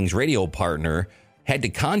 John Sterling's radio partner, had to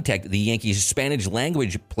contact the Yankees' Spanish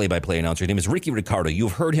language play-by-play announcer. His name is Ricky Ricardo.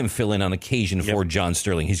 You've heard him fill in on occasion for John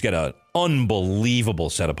Sterling. He's got an unbelievable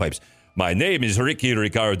set of pipes. My name is Ricky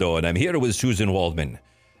Ricardo, and I'm here with Susan Waldman.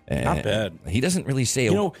 Not bad. He doesn't really say.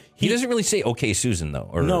 He doesn't really say "Okay, Susan," though.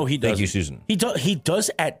 Or, no, he doesn't. Thank you, Susan. He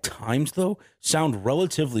does at times, though, sound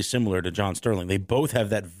relatively similar to John Sterling. They both have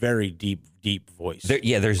that very deep voice.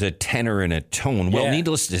 There's a tenor and a tone. Well,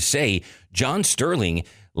 needless to say, John Sterling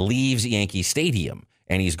leaves Yankee Stadium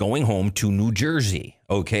and he's going home to New Jersey.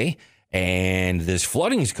 Okay. And this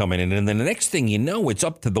flooding's coming in, and then the next thing you know, it's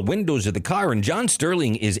up to the windows of the car, and John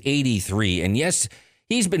Sterling is 83, and yes,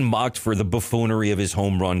 he's been mocked for the buffoonery of his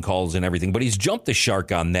home run calls and everything, but he's jumped the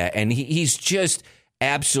shark on that, and he's just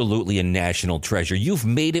absolutely a national treasure. You've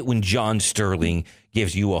made it when John Sterling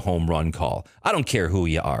gives you a home run call. I don't care who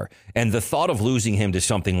you are, and the thought of losing him to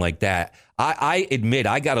something like that, I admit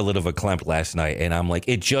I got a little of a clamp last night, and I'm like,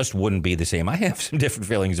 it just wouldn't be the same. I have some different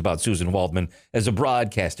feelings about Susan Waldman as a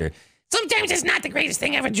broadcaster. Sometimes it's not the greatest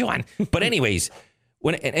thing ever, John. But anyways,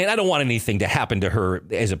 And I don't want anything to happen to her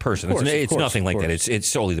as a person. It's nothing like that. It's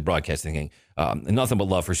solely the broadcasting thing. Nothing but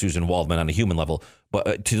love for Susan Waldman on a human level.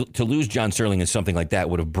 But to lose John Sterling in something like that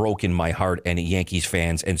would have broken my heart and Yankees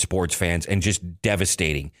fans and sports fans and just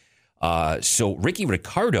devastating. So Ricky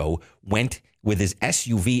Ricardo went with his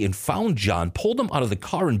SUV and found John, pulled him out of the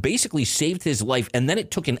car and basically saved his life. And then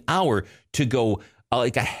it took an hour to go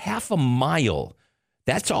like a half a mile.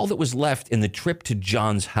 That's all that was left in the trip to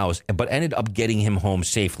John's house, but ended up getting him home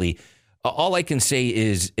safely. All I can say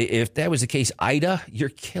is, if that was the case, Ida, you're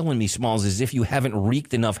killing me, Smalls, as if you haven't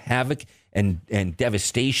wreaked enough havoc and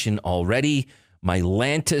devastation already. My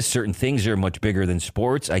Lanta, certain things are much bigger than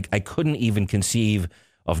sports. I couldn't even conceive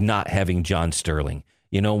of not having John Sterling.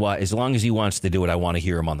 You know what? As long as he wants to do it, I want to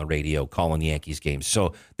hear him on the radio calling the Yankees games.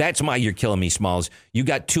 So that's my You're Killing Me, Smalls. You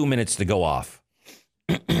got 2 minutes to go off.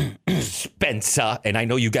 Spencer, and I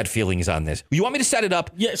know you got feelings on this. You want me to set it up?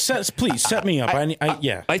 Yeah, please set me up.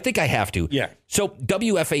 I think I have to. Yeah. So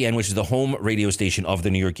WFAN, which is the home radio station of the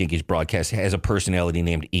New York Yankees broadcast, has a personality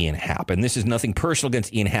named Ian Happ. And this is nothing personal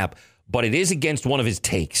against Ian Happ, but it is against one of his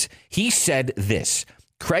takes. He said this: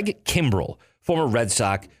 Craig Kimbrell, former Red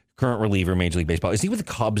Sox, current reliever, Major League Baseball. Is he with the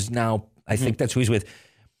Cubs now? I think that's who he's with.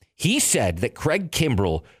 He said that Craig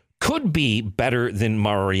Kimbrell could be better than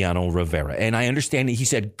Mariano Rivera. And I understand that he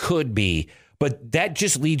said could be, but that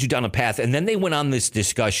just leads you down a path. And then they went on this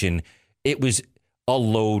discussion. It was a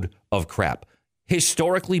load of crap.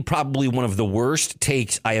 Historically, probably one of the worst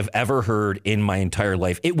takes I have ever heard in my entire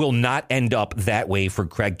life. It will not end up that way for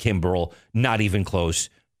Craig Kimbrell. Not even close.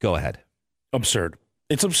 Go ahead. Absurd.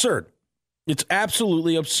 It's absurd. It's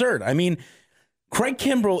absolutely absurd. I mean, Craig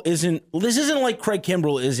Kimbrell isn't like Craig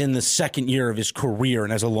Kimbrell is in the second year of his career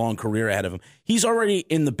and has a long career ahead of him. He's already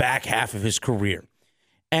in the back half of his career.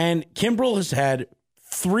 And Kimbrell has had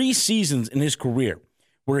 3 seasons in his career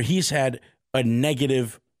where he's had a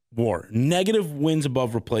negative WAR, negative wins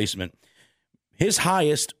above replacement. His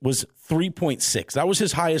highest was 3.6. That was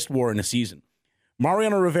his highest WAR in a season.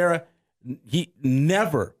 Mariano Rivera, he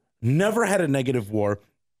never had a negative WAR,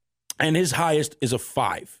 and his highest is a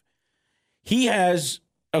 5. He has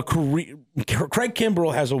a career. Craig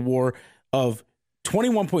Kimbrell has a WAR of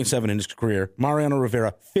 21.7 in his career. Mariano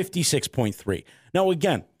Rivera, 56.3. Now,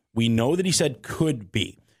 again, we know that he said could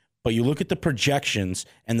be, but you look at the projections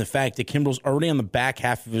and the fact that Kimbrell's already on the back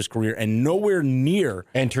half of his career and nowhere near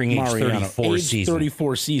entering Mariano, age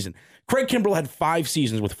 34 season. Craig Kimbrell had 5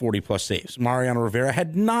 seasons with 40-plus saves. Mariano Rivera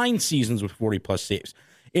had 9 seasons with 40-plus saves.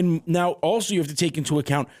 Now, also, you have to take into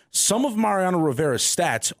account some of Mariano Rivera's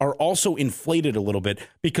stats are also inflated a little bit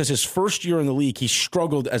because his first year in the league, he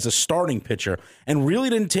struggled as a starting pitcher and really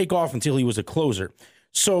didn't take off until he was a closer.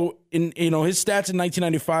 So, his stats in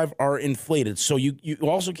 1995 are inflated. So you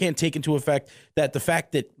also can't take into effect that the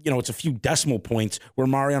fact that, it's a few decimal points where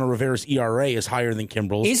Mariano Rivera's ERA is higher than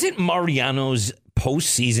Kimbrell's. Isn't Mariano's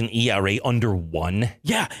postseason ERA under 1?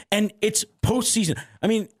 Yeah, and it's postseason. I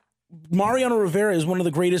mean, Mariano Rivera is one of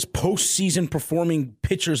the greatest postseason performing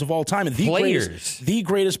pitchers of all time, and the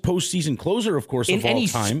greatest postseason closer, of course, of all time in any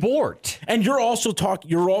sport. And you're also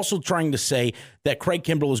trying to say that Craig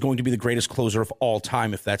Kimbrell is going to be the greatest closer of all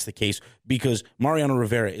time, if that's the case, because Mariano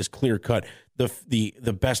Rivera is clear cut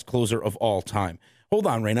the best closer of all time. Hold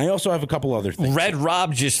on, Rain. I also have a couple other things. Red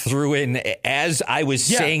Rob just threw in, as I was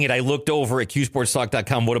saying it, I looked over at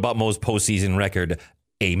QSportsTalk.com. What about Mo's postseason record?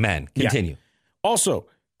 Amen. Continue. Yeah. Also,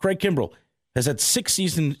 Craig Kimbrell has had 6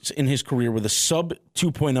 seasons in his career with a sub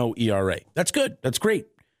 2.0 ERA. That's good. That's great.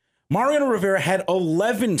 Mariano Rivera had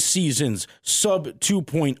 11 seasons sub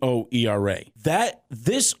 2.0 ERA.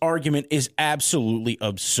 This argument is absolutely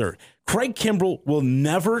absurd. Craig Kimbrell will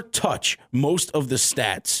never touch most of the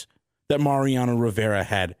stats that Mariano Rivera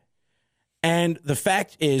had. And the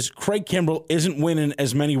fact is, Craig Kimbrell isn't winning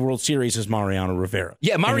as many World Series as Mariano Rivera.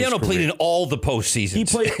 Yeah, Mariano played in all the postseasons. He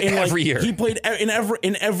played in every year. He played in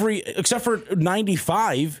every except for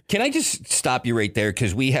 95. Can I just stop you right there?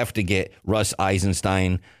 Because we have to get Russ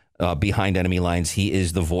Eisenstein behind enemy lines. He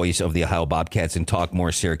is the voice of the Ohio Bobcats and talk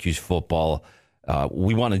more Syracuse football.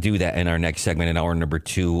 We want to do that in our next segment, in hour number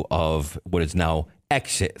 2 of what is now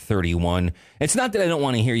Exit 31. It's not that I don't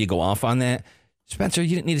want to hear you go off on that. Spencer,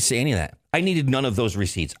 you didn't need to say any of that. I needed none of those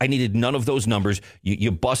receipts. I needed none of those numbers.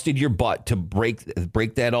 You busted your butt to break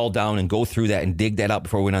that all down and go through that and dig that out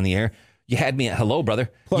before we went on the air. You had me at hello, brother.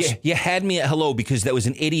 Plus, you had me at hello because that was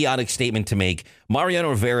an idiotic statement to make. Mariano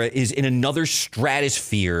Rivera is in another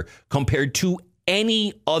stratosphere compared to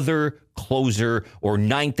any other closer or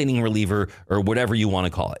ninth inning reliever or whatever you want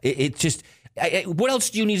to call it. It's just, What else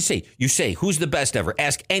do you need to say? You say, who's the best ever?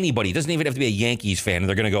 Ask anybody. It doesn't even have to be a Yankees fan, and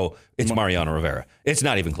they're going to go, it's Mariano Rivera. It's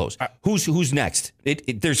not even close. Who's next?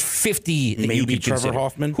 There's 50 that maybe you could Trevor consider.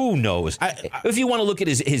 Hoffman? Who knows? If you want to look at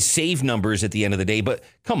his save numbers at the end of the day, but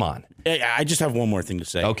come on. I just have one more thing to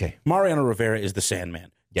say. Okay. Mariano Rivera is the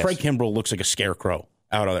Sandman. Yes. Craig Kimbrell looks like a scarecrow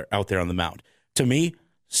out there on the mound. To me,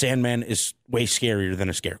 Sandman is way scarier than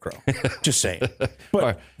a scarecrow. Just saying.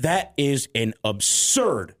 But that is an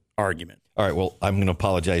absurd argument. All right, well, I'm going to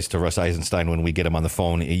apologize to Russ Eisenstein when we get him on the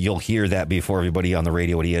phone. You'll hear that before everybody on the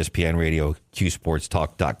radio at ESPN Radio,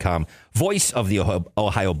 QSportsTalk.com. Voice of the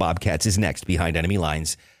Ohio Bobcats is next behind enemy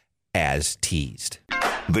lines, as teased.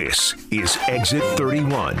 This is Exit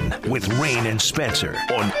 31 with Rain and Spencer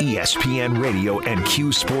on ESPN Radio and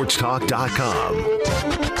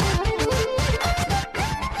QSportsTalk.com.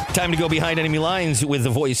 Time to go behind enemy lines with the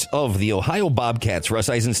voice of the Ohio Bobcats, Russ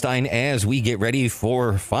Eisenstein, as we get ready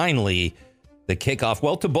for finally the kickoff.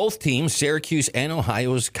 Well, to both teams, Syracuse and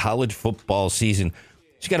Ohio's college football season.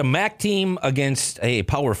 You got a MAC team against a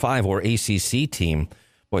Power 5 or ACC team.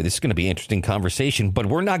 Boy, this is going to be an interesting conversation, but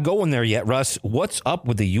we're not going there yet, Russ. What's up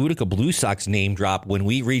with the Utica Blue Sox name drop when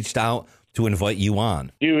we reached out to invite you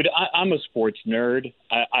on? Dude, I'm a sports nerd.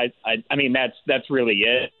 I mean, that's really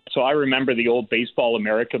it. So I remember the old Baseball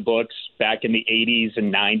America books back in the 80s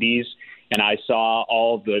and 90s, and I saw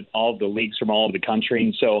all of the leagues from all over the country.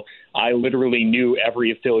 And so I literally knew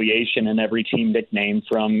every affiliation and every team nickname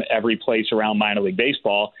from every place around minor league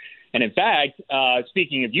baseball. And in fact,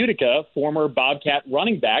 speaking of Utica, former Bobcat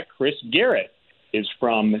running back Chris Garrett is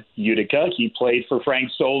from Utica. He played for Frank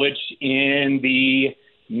Solich in the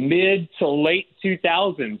mid to late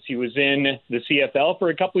 2000s. He was in the CFL for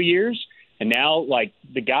a couple of years, and now, like,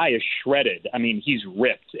 the guy is shredded. I mean, he's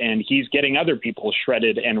ripped, and he's getting other people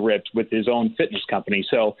shredded and ripped with his own fitness company.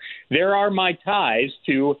 So there are my ties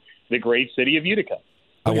to the great city of Utica.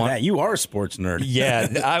 Look at that. You are a sports nerd.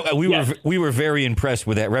 Yeah, we were very impressed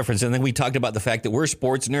with that reference. And then we talked about the fact that we're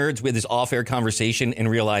sports nerds with this off-air conversation and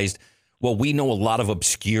realized, well, we know a lot of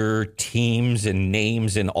obscure teams and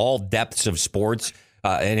names and all depths of sports.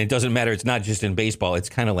 And it doesn't matter. It's not just in baseball. It's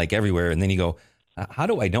kind of like everywhere. And then you go, how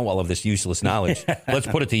do I know all of this useless knowledge? Let's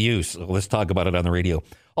put it to use. Let's talk about it on the radio.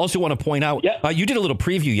 Also want to point out, you did a little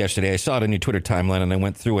preview yesterday. I saw it on your Twitter timeline, and I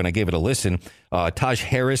went through and I gave it a listen. Taj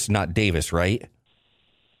Harris, not Davis, right?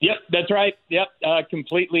 Yep, that's right. Yep,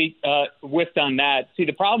 completely whiffed on that. See,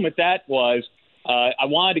 the problem with that was I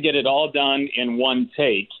wanted to get it all done in one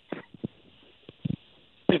take.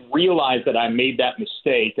 I didn't realize that I made that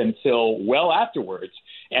mistake until well afterwards,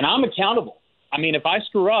 and I'm accountable. I mean, if I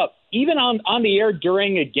screw up, even on the air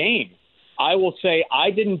during a game, I will say, I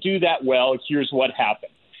didn't do that well. Here's what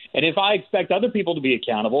happened. And if I expect other people to be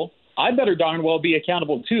accountable, I better darn well be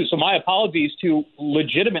accountable too. So my apologies to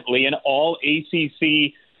legitimately an all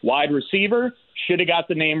ACC wide receiver. Should have got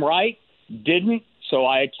the name right. Didn't. So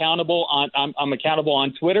I'm accountable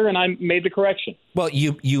on Twitter, and I made the correction. Well,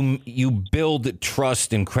 you build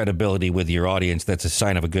trust and credibility with your audience. That's a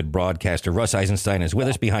sign of a good broadcaster. Russ Eisenstein is with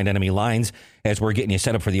us behind enemy lines as we're getting you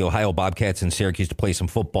set up for the Ohio Bobcats in Syracuse to play some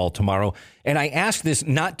football tomorrow. And I ask this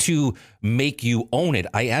not to make you own it.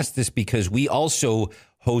 I ask this because we also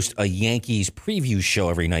host a Yankees preview show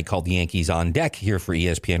every night called the Yankees on Deck here for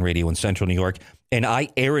ESPN Radio in Central New York. And I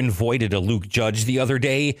Aaron voided a Luke Judge the other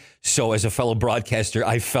day. So as a fellow broadcaster,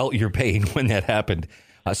 I felt your pain when that happened.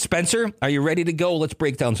 Spencer, are you ready to go? Let's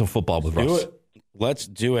break down some football with Russ. Let's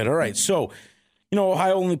do it. All right. So,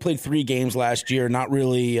 Ohio only played 3 games last year. Not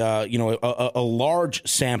really, a large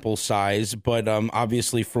sample size, but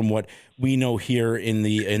obviously from what we know here in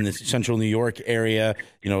the Central New York area,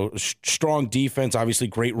 strong defense, obviously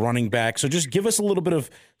great running back. So just give us a little bit of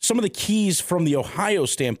some of the keys from the Ohio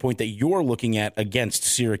standpoint that you're looking at against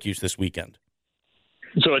Syracuse this weekend.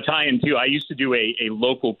 So a tie-in too. I used to do a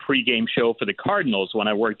local pregame show for the Cardinals when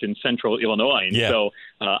I worked in Central Illinois, and so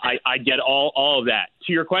I get all of that.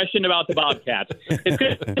 To your question about the Bobcats,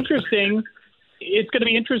 it's interesting. It's going to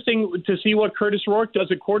be interesting to see what Curtis Rourke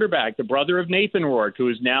does at quarterback, the brother of Nathan Rourke, who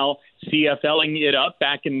is now CFLing it up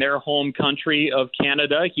back in their home country of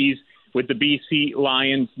Canada. He's with the BC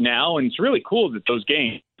Lions now, and it's really cool that those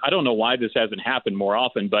games, I don't know why this hasn't happened more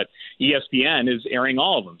often, but ESPN is airing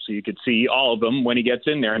all of them, so you could see all of them when he gets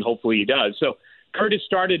in there, and hopefully he does. So Curtis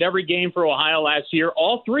started every game for Ohio last year,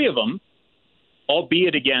 all 3 of them,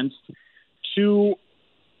 albeit against 2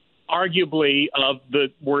 arguably of the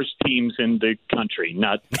worst teams in the country,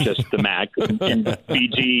 not just the MAC, and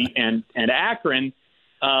BG and Akron.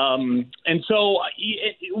 And so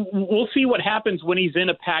we'll see what happens when he's in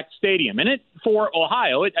a packed stadium. And for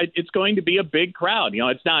Ohio, it's going to be a big crowd.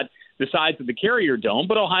 It's not the size of the Carrier Dome,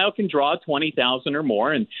 but Ohio can draw 20,000 or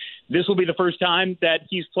more, and this will be the first time that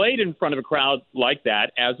he's played in front of a crowd like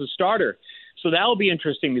that as a starter. So that'll be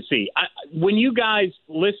interesting to see. When you guys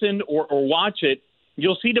listen or watch it,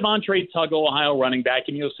 you'll see Devontae Tuggle, Ohio running back,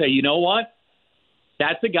 and you'll say, you know what?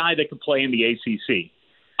 That's a guy that could play in the ACC.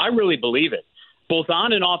 I really believe it, both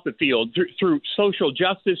on and off the field, through social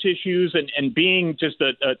justice issues and being just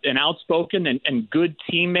an outspoken and good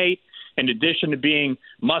teammate, in addition to being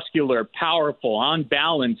muscular, powerful, on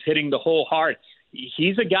balance, hitting the whole heart.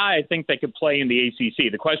 He's a guy I think that could play in the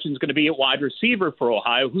ACC. The question is going to be at wide receiver for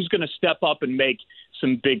Ohio. Who's going to step up and make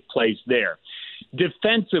some big plays there?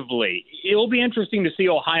 Defensively, it'll be interesting to see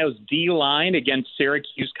Ohio's D-line against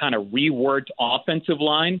Syracuse kind of reworked offensive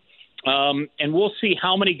line. And we'll see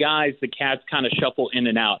how many guys the Cats kind of shuffle in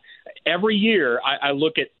and out. Every year I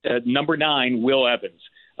look at number 9, Will Evans,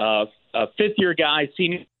 a fifth-year guy,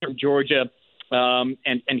 senior from Georgia,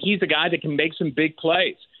 and he's a guy that can make some big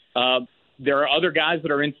plays. There are other guys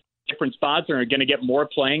that are in different spots and are going to get more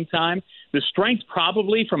playing time. The strength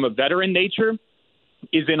probably from a veteran nature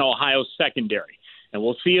is in Ohio's secondary. And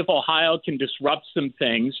we'll see if Ohio can disrupt some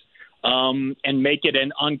things and make it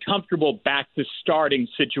an uncomfortable back-to-starting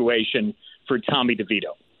situation for Tommy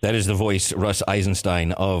DeVito. That is the voice, Russ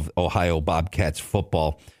Eisenstein, of Ohio Bobcats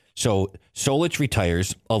football. So Solich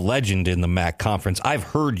retires, a legend in the MAC conference. I've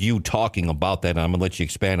heard you talking about that, and I'm going to let you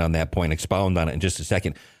expand on that point, expound on it in just a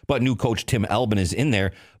second. But new coach Tim Albin is in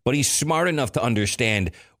there, but he's smart enough to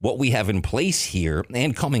understand what we have in place here,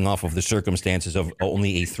 and coming off of the circumstances of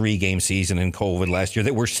only a 3-game season in COVID last year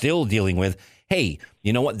that we're still dealing with. Hey,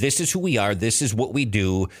 you know what? This is who we are. This is what we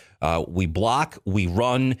do. We block, we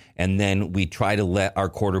run, and then we try to let our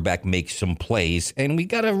quarterback make some plays. And we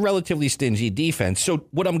got a relatively stingy defense. So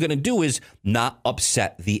what I'm going to do is not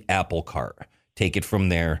upset the apple cart. Take it from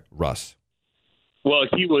there, Russ. Well,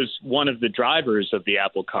 he was one of the drivers of the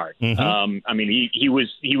apple cart. Mm-hmm. I mean, he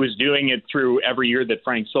was doing it through every year that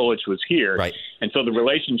Frank Solich was here. Right. And so the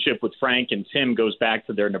relationship with Frank and Tim goes back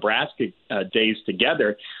to their Nebraska days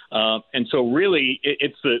together. And so really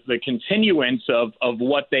it's the continuance of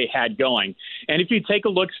what they had going. And if you take a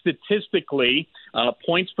look statistically,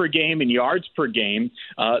 points per game and yards per game,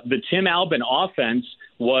 the Tim Albin offense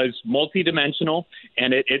was multidimensional,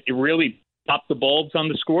 and it really popped the bulbs on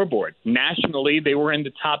the scoreboard. Nationally, they were in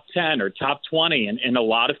the top 10 or top 20 in a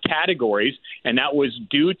lot of categories, and that was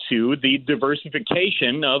due to the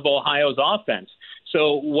diversification of Ohio's offense.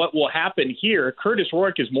 So what will happen here, Curtis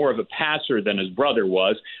Rourke is more of a passer than his brother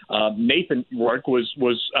was. Nathan Rourke was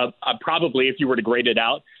probably, if you were to grade it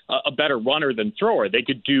out, a better runner than thrower. They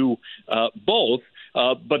could do both.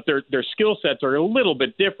 But their skill sets are a little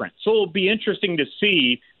bit different. So it'll be interesting to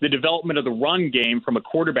see the development of the run game from a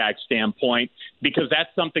quarterback standpoint, because that's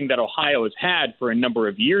something that Ohio has had for a number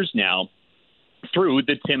of years now through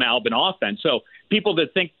the Tim Albin offense. So people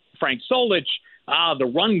that think Frank Solich, the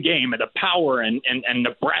run game and the power and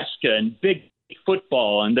Nebraska and big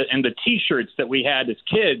football and the T-shirts that we had as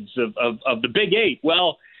kids of the Big Eight,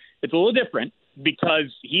 well, it's a little different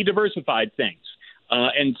because he diversified things.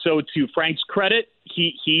 And so to Frank's credit,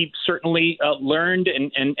 he certainly learned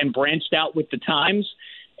and branched out with the times,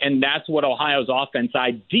 and that's what Ohio's offense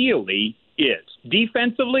ideally is.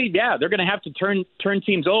 Defensively, yeah, they're going to have to turn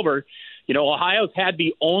teams over. You know, Ohio's had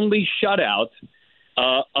the only shutout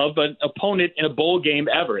of an opponent in a bowl game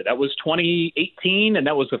ever. That was 2018, and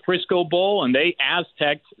that was the Frisco Bowl, and they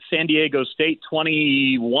Aztec'd San Diego State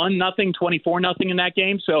 21-0, 24-0 in that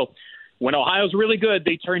game. So when Ohio's really good,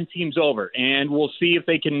 they turn teams over, and we'll see if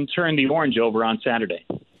they can turn the Orange over on Saturday.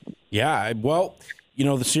 Yeah, well, you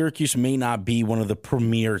know, the Syracuse may not be one of the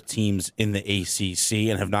premier teams in the ACC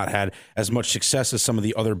and have not had as much success as some of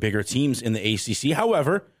the other bigger teams in the ACC.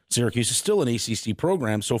 However, Syracuse is still an ACC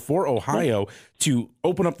program, so for Ohio to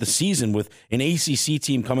open up the season with an ACC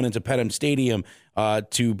team coming into Pettit Stadium,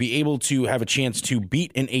 to be able to have a chance to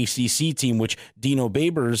beat an ACC team, which Dino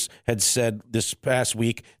Babers had said this past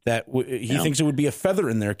week that he thinks it would be a feather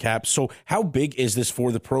in their cap. So how big is this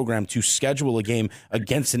for the program to schedule a game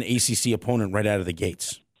against an ACC opponent right out of the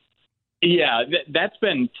gates? Yeah, that's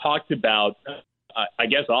been talked about. I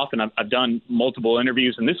guess often I've done multiple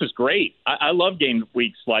interviews, and this is great. I love game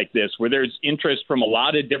weeks like this where there's interest from a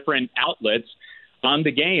lot of different outlets on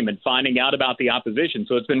the game and finding out about the opposition.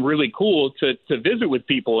 So it's been really cool to visit with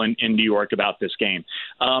people in New York about this game.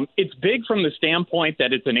 It's big from the standpoint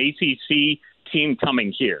that it's an ACC team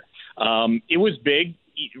coming here. It was big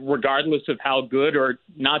regardless of how good or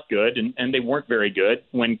not good, and they weren't very good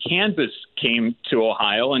when Kansas came to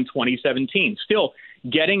Ohio in 2017. Still,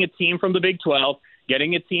 getting a team from the Big 12,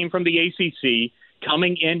 getting a team from the ACC,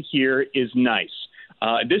 coming in here is nice.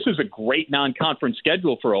 This is a great non-conference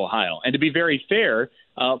schedule for Ohio. And to be very fair,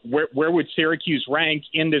 where would Syracuse rank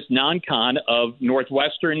in this non-con of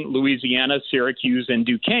Northwestern, Louisiana, Syracuse, and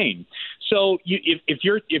Duquesne? So if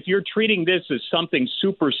you're treating this as something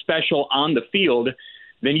super special on the field,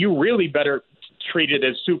 then you really better treat it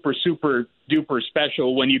as super, super duper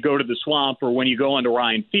special when you go to the Swamp or when you go onto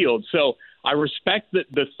Ryan Field. So I respect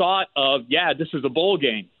the thought of, this is a bowl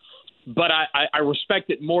game, but I respect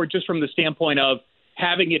it more just from the standpoint of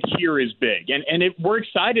having it here is big. And we're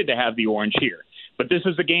excited to have the Orange here. But this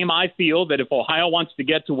is a game I feel that if Ohio wants to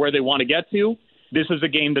get to where they want to get to, this is a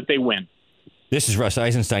game that they win. This is Russ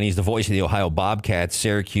Eisenstein. He's the voice of the Ohio Bobcats.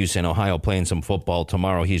 Syracuse and Ohio playing some football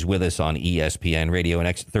tomorrow. He's with us on ESPN Radio and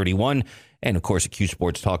X31. And, of course, at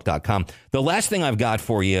QSportsTalk.com. The last thing I've got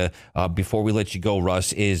for you before we let you go,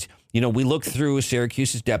 Russ, is, we look through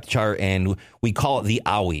Syracuse's depth chart and we call it the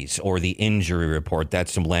OWIEs, or the injury report.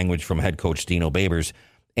 That's some language from head coach Dino Babers.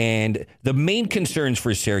 And the main concerns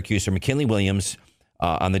for Syracuse are McKinley Williams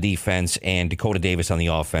on the defense and Dakota Davis on the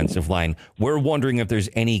offensive line. We're wondering if there's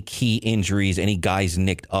any key injuries, any guys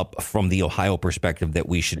nicked up from the Ohio perspective that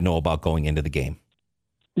we should know about going into the game.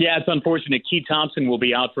 Yeah, it's unfortunate. Key Thompson will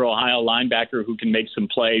be out for Ohio, linebacker who can make some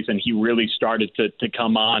plays, and he really started to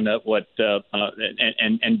come on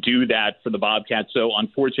and do that for the Bobcats. So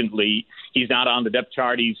unfortunately, he's not on the depth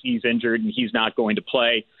chart. He's injured, and he's not going to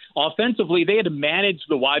play. Offensively, they had to manage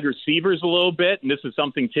the wide receivers a little bit, and this is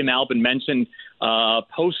something Tim Albin mentioned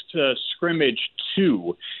post-scrimmage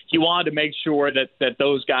 2. He wanted to make sure that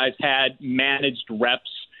those guys had managed reps.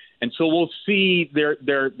 And so we'll see their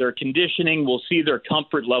conditioning. We'll see their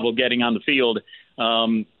comfort level getting on the field.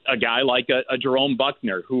 A guy like a Jerome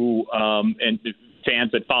Buckner, who and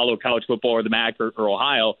fans that follow college football or the MAC or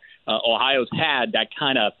Ohio, Ohio's had that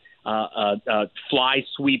kind of fly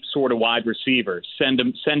sweep sort of wide receiver. Send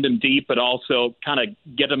him deep, but also kind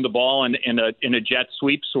of get him the ball in a jet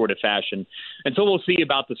sweep sort of fashion. And so we'll see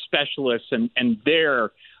about the specialists and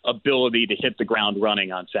their ability to hit the ground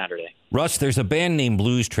running on Saturday. Russ, there's a band named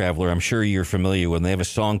Blues Traveler I'm sure you're familiar with. They have a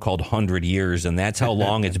song called 100 Years, and that's how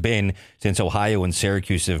long it's been since Ohio and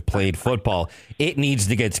Syracuse have played football. It needs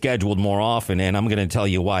to get scheduled more often, and I'm going to tell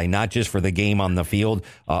you why. Not just for the game on the field,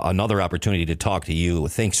 another opportunity to talk to you.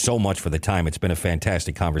 Thanks so much for the time. It's been a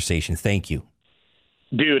fantastic conversation. Thank you.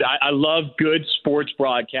 Dude, I love good sports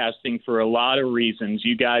broadcasting for a lot of reasons.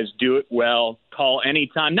 You guys do it well. Call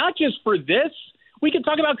anytime, not just for this. We can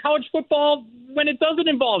talk about college football when it doesn't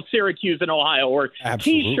involve Syracuse and Ohio, or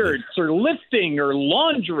Absolutely. T-shirts or lifting or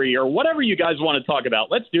laundry or whatever you guys want to talk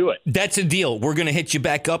about. Let's do it. That's a deal. We're going to hit you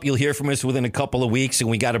back up. You'll hear from us within a couple of weeks,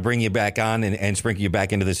 and we got to bring you back on and sprinkle you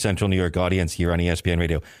back into the Central New York audience here on ESPN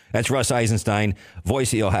Radio. That's Russ Eisenstein,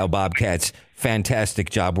 voice of the Ohio Bobcats.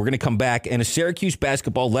 Fantastic job. We're going to come back, and a Syracuse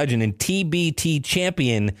basketball legend and TBT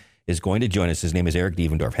champion is going to join us. His name is Eric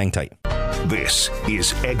Devendorf. Hang tight. This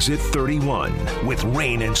is Exit 31 with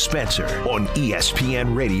Rain and Spencer on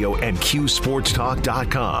ESPN Radio and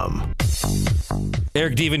QSportsTalk.com.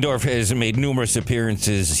 Eric Devendorf has made numerous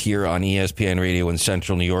appearances here on ESPN Radio in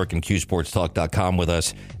Central New York and QSportsTalk.com with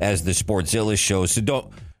us as the Sportszilla show. So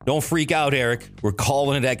don't freak out, Eric. We're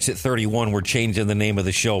calling it Exit 31. We're changing the name of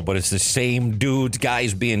the show, but it's the same dudes,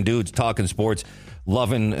 guys being dudes, talking sports,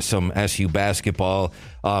 loving some SU basketball.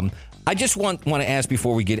 I just want to ask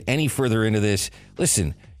before we get any further into this,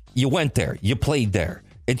 listen, you went there, you played there.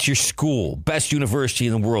 It's your school, best university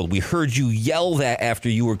in the world. We heard you yell that after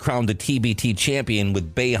you were crowned the TBT champion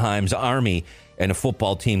with Boeheim's Army, and a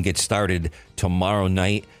football team gets started tomorrow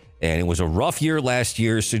night. And it was a rough year last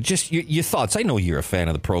year, so just your thoughts. I know you're a fan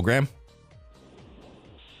of the program.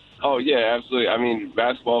 Oh, yeah, absolutely. I mean,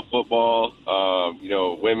 basketball, football,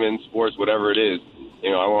 women's sports, whatever it is.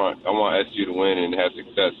 I want SU to win and have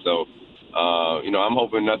success. So, I'm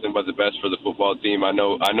hoping nothing but the best for the football team. I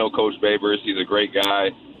know Coach Babers. He's a great guy.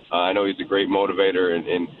 I know he's a great motivator,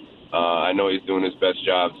 and I know he's doing his best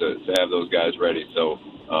job to have those guys ready. So,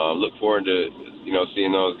 look forward to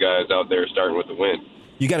seeing those guys out there starting with a win.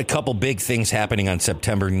 You got a couple big things happening on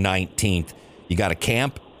September 19th. You got a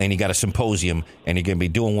camp and you got a symposium, and you're going to be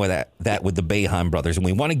doing that with the Boeheim brothers. And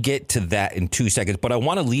we want to get to that in 2 seconds, but I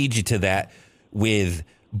want to lead you to that with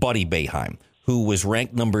Buddy Boeheim, who was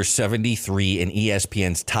ranked number 73 in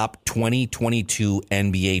ESPN's top 2022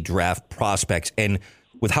 NBA draft prospects. And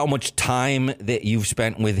with how much time that you've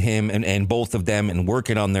spent with him and both of them and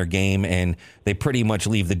working on their game, and they pretty much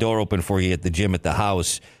leave the door open for you at the gym at the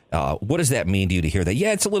house, what does that mean to you to hear that?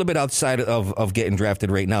 Yeah, it's a little bit outside of getting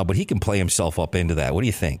drafted right now, but he can play himself up into that. What do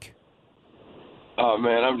you think? Oh,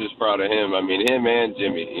 man, I'm just proud of him. I mean, him and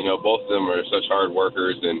Jimmy, both of them are such hard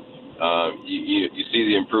workers, and you see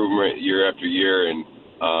the improvement year after year, and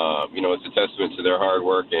it's a testament to their hard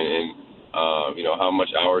work and how much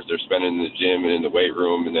hours they're spending in the gym and in the weight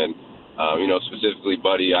room. And then specifically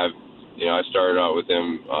Buddy, I started out with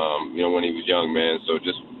him when he was young, man. So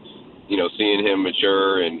just seeing him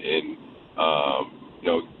mature and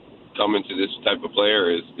come into this type of player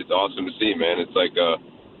it's awesome to see, man. It's like a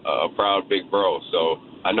proud big bro. So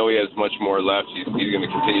I know he has much more left. He's going to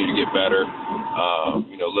continue to get better.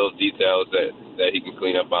 Little details that he can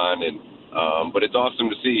clean up on, and but it's awesome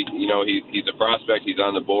to see. He's a prospect. He's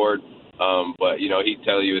on the board, but he'd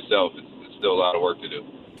tell you himself it's still a lot of work to do.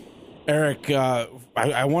 Eric,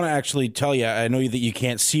 I want to actually tell you, I know that you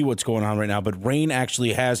can't see what's going on right now, but Rain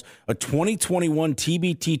actually has a 2021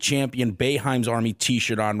 TBT champion Boeheim's Army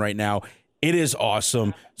t-shirt on right now. It is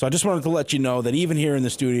awesome. So I just wanted to let you know that even here in the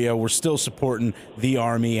studio, we're still supporting the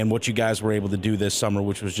Army and what you guys were able to do this summer,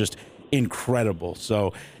 which was just incredible.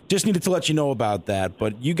 So just needed to let you know about that.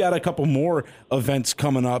 But you got a couple more events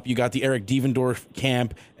coming up. You got the Eric Devendorf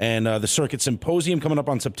Camp and the Circuit Symposium coming up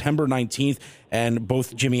on September 19th, and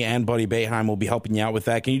both Jimmy and Buddy Boeheim will be helping you out with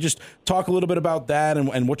that. Can you just talk a little bit about that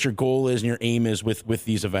and what your goal is and your aim is with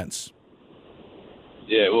these events?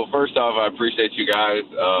 Yeah, well, first off, I appreciate you guys.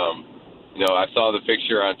 I saw the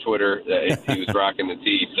picture on Twitter that he was rocking the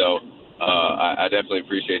tee, so I definitely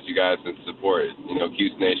appreciate you guise and support.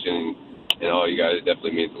 Cuse Nation and all you guys, it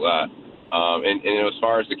definitely means a lot. And as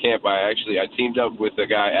far as the camp, I teamed up with a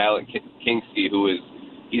guy, Alan Kingsky,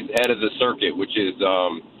 he's head of the circuit, which is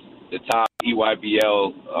the top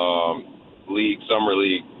EYBL league, summer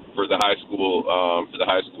league for the high school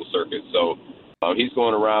circuit. So he's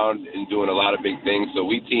going around and doing a lot of big things. So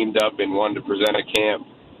we teamed up and wanted to present a camp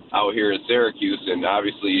out here in Syracuse, and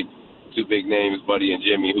obviously two big names, Buddy and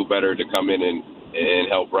Jimmy, who better to come in and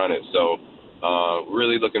help run it. So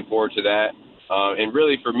really looking forward to that. And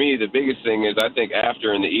really for me, the biggest thing is I think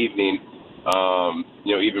after in the evening,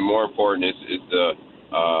 even more important is the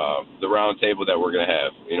round table that we're going to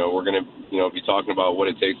have. We're going to be talking about what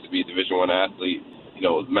it takes to be a Division I athlete,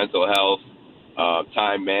 mental health,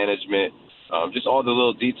 time management, just all the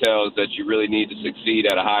little details that you really need to succeed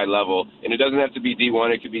at a high level. And it doesn't have to be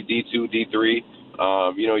D1, it could be D2, D3.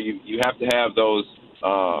 You have to have those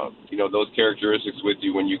those characteristics with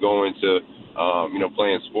you when you go into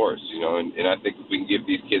playing sports. And I think if we can give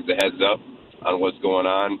these kids a heads up on what's going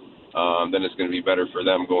on, then it's going to be better for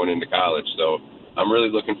them going into college. So I'm really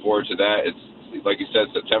looking forward to that. It's like you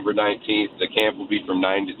said, September 19th. The camp will be from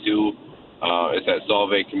 9 to 2. It's at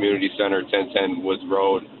Solvay Community Center, 1010 Woods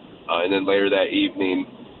Road. And then later that evening,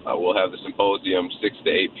 we'll have the symposium, 6 to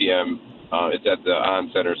 8 p.m. It's at the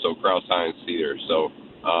On Center, so Crouse-Hines Theater. So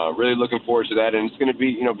really looking forward to that. And it's going to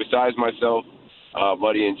be, besides myself,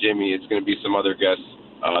 Buddy and Jimmy, it's going to be some other guests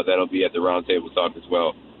that'll be at the roundtable talk as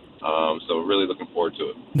well. So really looking forward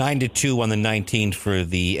to it. 9 to 2 on the 19th for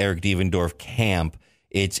the Eric Devendorf camp.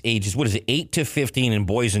 It's ages, 8 to 15, and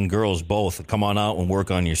boys and girls both. Come on out and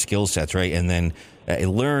work on your skill sets, right? And then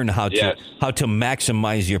learn how to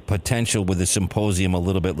maximize your potential with the symposium a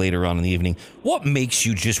little bit later on in the evening. What makes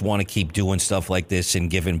you just want to keep doing stuff like this and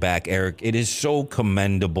giving back, Eric? It is so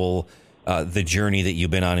commendable, the journey that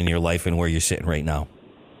you've been on in your life and where you're sitting right now.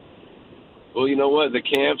 Well, you know what? The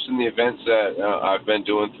camps and the events that I've been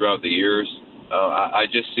doing throughout the years, I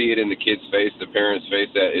just see it in the kids' face, the parents' face,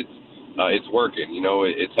 that it's working.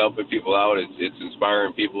 It's helping people out. It's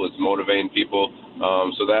inspiring people. It's motivating people.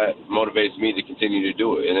 So that motivates me to continue to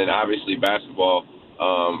do it. And then obviously basketball,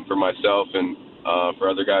 for myself and for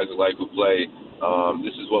other guys alike who play,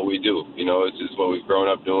 this is what we do. This is what we've grown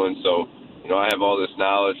up doing. So, I have all this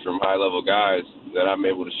knowledge from high-level guys that I'm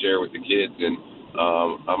able to share with the kids. And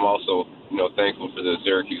I'm also, thankful for the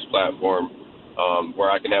Syracuse platform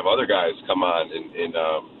where I can have other guys come on and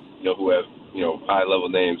who have, high-level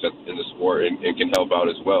names in the sport and can help out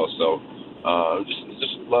as well. So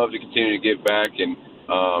just love to continue to give back, and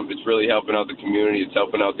it's really helping out the community. It's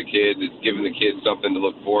helping out the kids. It's giving the kids something to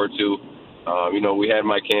look forward to. We had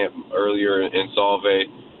my camp earlier in Solvay,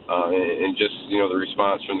 and just, the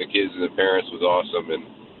response from the kids and the parents was awesome. And,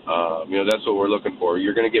 that's what we're looking for.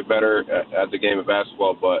 You're going to get better at the game of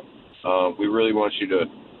basketball, but we really want you to,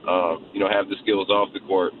 have the skills off the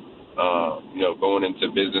court, going into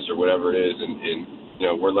business or whatever it is. And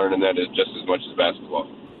we're learning that just as much as basketball.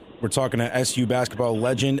 We're talking to SU basketball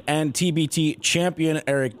legend and TBT champion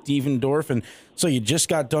Eric Devendorf. And so you just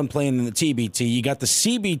got done playing in the TBT. You got the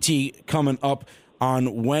CBT coming up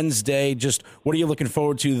on Wednesday. Just what are you looking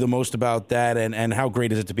forward to the most about that? And how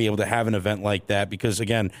great is it to be able to have an event like that? Because,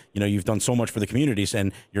 again, you've done so much for the communities,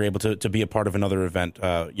 and you're able to be a part of another event,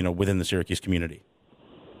 within the Syracuse community.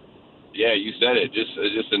 Yeah, you said it.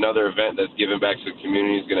 Just another event that's giving back to the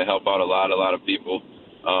community is going to help out a lot of people.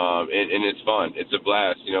 And it's fun. It's a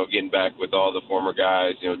blast, getting back with all the former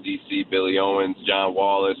guys, DC, Billy Owens, John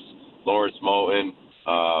Wallace, Lawrence Moulton,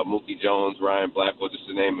 Mookie Jones, Ryan Blackwell, just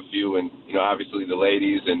to name a few. And, obviously the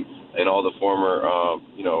ladies and all the former,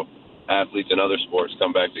 athletes in other sports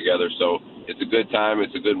come back together. So it's a good time.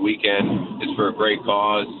 It's a good weekend. It's for a great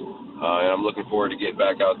cause. And I'm looking forward to getting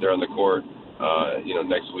back out there on the court,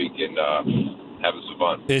 next week and having some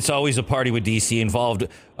fun. It's always a party with DC involved.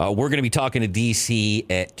 We're going to be talking to DC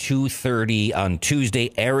at 2:30 on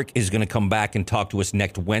Tuesday. Eric is going to come back and talk to us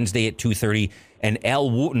next Wednesday at 2:30. And Al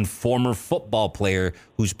Wooten, former football player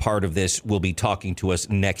who's part of this, will be talking to us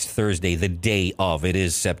next Thursday, the day of. It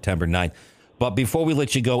is September 9th. But before we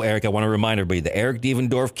let you go, Eric, I want to remind everybody the Eric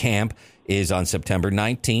Devendorf camp is on September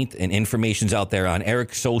 19th, and information's out there on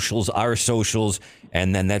Eric's socials, our socials,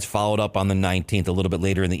 and then that's followed up on the 19th a little bit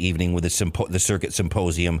later in the evening with the Circuit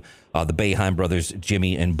Symposium. The Boeheim brothers,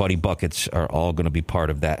 Jimmy and Buddy Buckets, are all going to be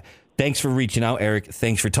part of that. Thanks for reaching out, Eric.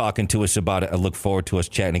 Thanks for talking to us about it. I look forward to us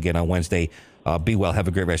chatting again on Wednesday. Be well. Have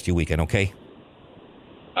a great rest of your weekend, okay?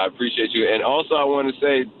 I appreciate you. And also I want to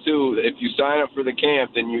say, too, if you sign up for the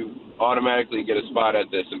camp, then you automatically get a spot at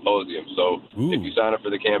the symposium. So if you sign up for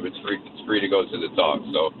the camp, it's free to go to the talk.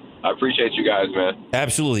 So I appreciate you guys, man.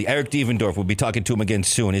 Absolutely. Eric Devendorf, we'll be talking to him again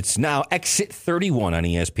soon. It's now Exit 31 on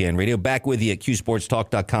ESPN Radio. Back with you at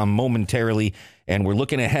QSportsTalk.com momentarily. And we're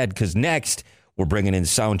looking ahead because next we're bringing in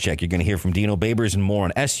Soundcheck. You're going to hear from Dino Babers and more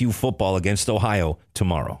on SU football against Ohio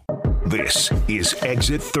tomorrow. This is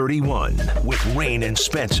Exit 31 with Rain and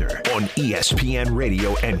Spencer on ESPN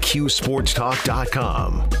Radio and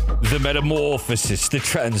QSportsTalk.com. The metamorphosis, the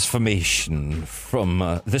transformation from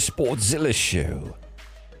the Sportszilla show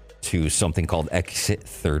to something called Exit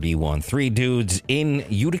 31. Three dudes in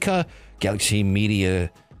Utica. Galaxy Media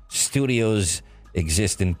Studios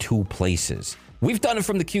exist in two places. We've done it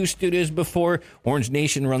from the Q studios before. Orange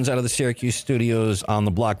Nation runs out of the Syracuse studios. On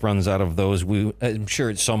the Block runs out of those. I'm sure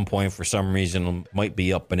at some point, for some reason, might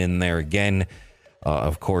be up and in there again.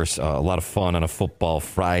 Of course, a lot of fun on a football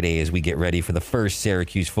Friday as we get ready for the first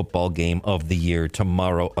Syracuse football game of the year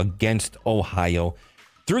tomorrow against Ohio.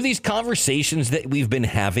 Through these conversations that we've been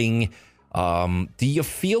having, do you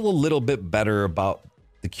feel a little bit better about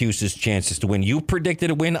the Q's chances to win? You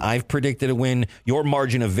predicted a win. I've predicted a win. Your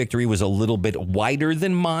margin of victory was a little bit wider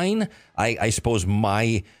than mine. I suppose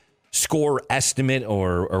my score estimate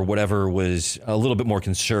or whatever was a little bit more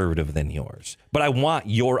conservative than yours. But I want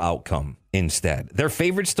your outcome instead. They're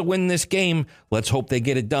favorites to win this game. Let's hope they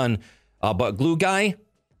get it done. But Glue Guy,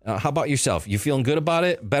 how about yourself? You feeling good about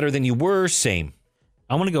it? Better than you were? Same.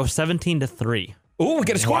 I'm going to go 17-3. Oh, we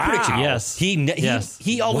got a score prediction. Yes.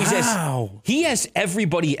 He always has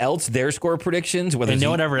everybody else their score predictions. And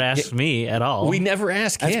no one ever asks me at all. We never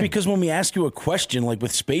ask him. That's because when we ask you a question, like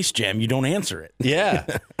with Space Jam, you don't answer it. Yeah.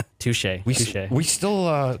 Touche. We still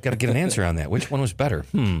got to get an answer on that. Which one was better?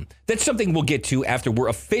 That's something we'll get to after we're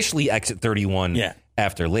officially Exit 31. Yeah.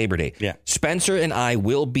 After Labor Day. Yeah. Spencer and I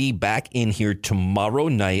will be back in here tomorrow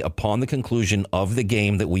night upon the conclusion of the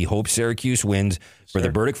game that we hope Syracuse wins for the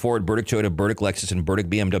Burdick Ford, Burdick Toyota, Burdick Lexus, and Burdick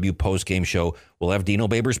BMW post-game show. We'll have Dino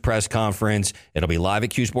Babers' press conference. It'll be live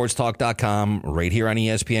at QSportsTalk.com, right here on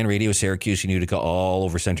ESPN Radio, Syracuse and Utica, all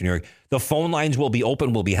over Central New York. The phone lines will be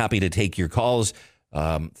open. We'll be happy to take your calls.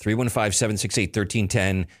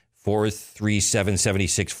 315-768-1310,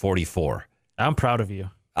 437-7644. I'm proud of you.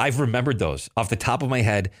 I've remembered those off the top of my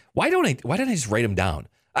head. Why don't I just write them down?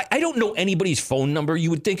 I don't know anybody's phone number. You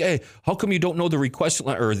would think, hey, how come you don't know the request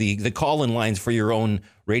or the call-in lines for your own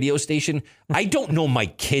radio station? I don't know my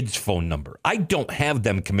kid's phone number. I don't have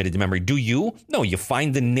them committed to memory. Do you? No, you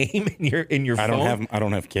find the name in your phone. I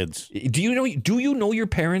don't have kids. Do you know your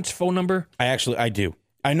parents' phone number? I do.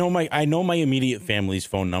 I know my immediate family's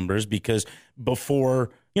phone numbers because before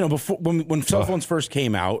when cell phones first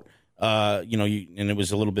came out, and it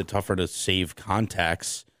was a little bit tougher to save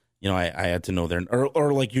contacts. I had to know their,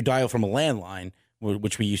 or like you dial from a landline,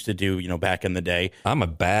 which we used to do, back in the day. I'm a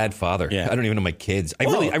bad father. Yeah. I don't even know my kids. I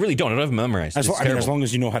really don't. I don't have them memorized. As long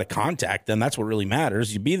as you know how to contact them, that's what really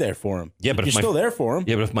matters. You be there for them. Yeah, but you're still there for them.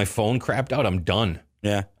 Yeah, but if my phone crapped out, I'm done.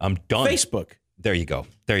 Yeah, I'm done. Facebook. There you go.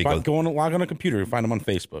 Go and log on a computer and find them on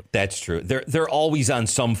Facebook. That's true. They're always on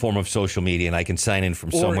some form of social media, and I can sign in from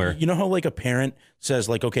somewhere. You know how like a parent says,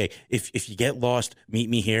 like, okay, if you get lost, meet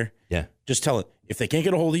me here. Yeah. Just tell it. If they can't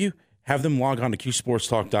get a hold of you, have them log on to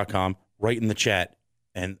QSportsTalk.com, write in the chat,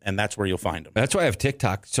 And that's where you'll find them. That's why I have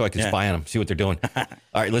TikTok, so I can spy on them, see what they're doing. All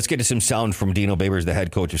right, let's get to some sound from Dino Babers, the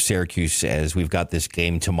head coach of Syracuse, as we've got this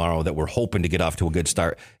game tomorrow that we're hoping to get off to a good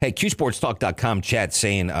start. Hey, QSportsTalk.com chat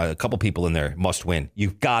saying a couple people in there must win.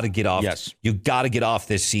 You've got to get off. Yes. You've got to get off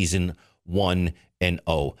this season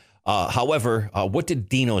 1-0. However, what did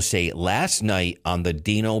Dino say last night on the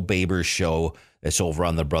Dino Babers show that's over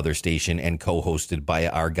on the Brother Station and co-hosted by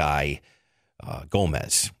our guy,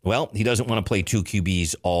 Gomez? Well, he doesn't want to play 2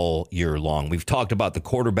 QBs all year long. We've talked about the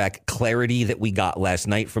quarterback clarity that we got last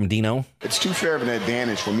night from Dino. It's too fair of an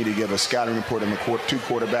advantage for me to give a scouting report on the 2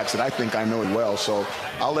 quarterbacks that I think I know well. So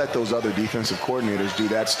I'll let those other defensive coordinators do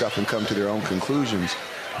that stuff and come to their own conclusions.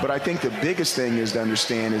 But I think the biggest thing is to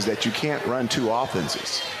understand is that you can't run 2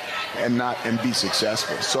 offenses and be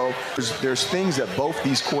successful. So there's things that both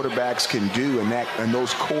these quarterbacks can do, and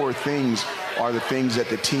those core things are the things that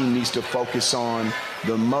the team needs to focus on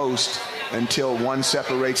the most until one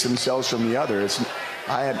separates themselves from the other.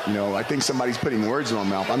 I think somebody's putting words in my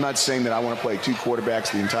mouth. I'm not saying that I want to play 2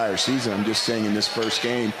 quarterbacks the entire season. I'm just saying in this first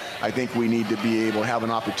game, I think we need to be able to have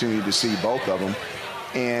an opportunity to see both of them.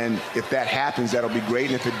 And if that happens, that'll be great.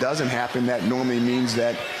 And if it doesn't happen, that normally means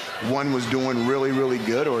that one was doing really, really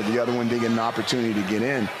good or the other one didn't get an opportunity to get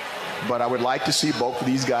in. But I would like to see both of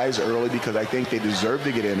these guys early because I think they deserve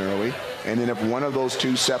to get in early. And then if one of those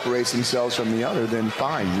 2 separates themselves from the other, then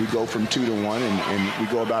fine. We go from 2 to 1 and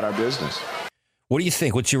we go about our business. What do you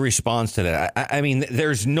think? What's your response to that? I mean,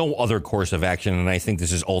 there's no other course of action, and I think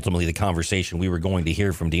this is ultimately the conversation we were going to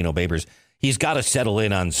hear from Dino Babers. He's got to settle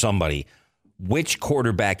in on somebody. Which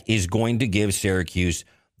quarterback is going to give Syracuse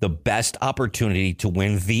the best opportunity to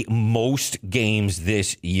win the most games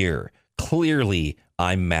this year? Clearly,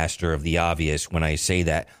 I'm master of the obvious when I say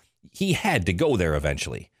that. He had to go there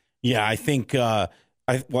eventually. Yeah, I think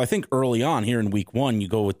I think early on here in week 1, you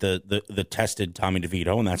go with the tested Tommy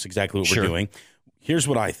DeVito, and that's exactly what we're doing. Here's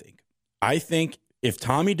what I think. I think if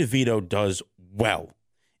Tommy DeVito does well,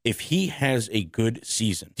 if he has a good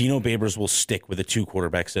season, Dino Babers will stick with a 2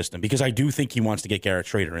 quarterback system because I do think he wants to get Garrett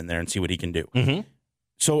Schrader in there and see what he can do. Mm-hmm.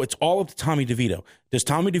 So it's all up to Tommy DeVito. Does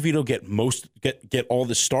Tommy DeVito get all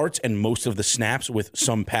the starts and most of the snaps with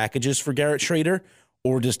some packages for Garrett Schrader?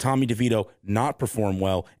 Or does Tommy DeVito not perform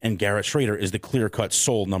well and Garrett Schrader is the clear-cut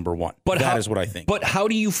sole number 1? But that is what I think. But how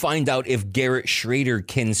do you find out if Garrett Schrader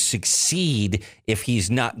can succeed if he's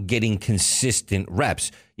not getting consistent reps?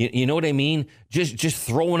 You know what I mean? Just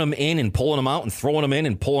throwing him in and pulling him out and throwing him in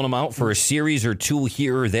and pulling him out for a series or 2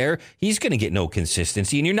 here or there, he's going to get no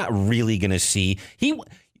consistency, and you're not really going to see.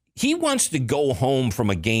 He wants to go home from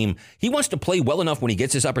a game. He wants to play well enough when he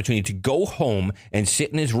gets this opportunity to go home and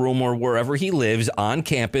sit in his room or wherever he lives on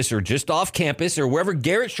campus or just off campus or wherever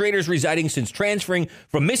Garrett Schrader's residing since transferring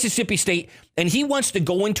from Mississippi State. And he wants to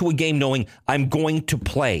go into a game knowing I'm going to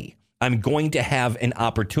play. I'm going to have an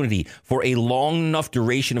opportunity for a long enough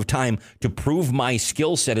duration of time to prove my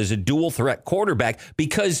skill set as a dual threat quarterback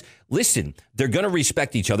because, listen, they're going to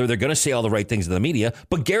respect each other. They're going to say all the right things to the media.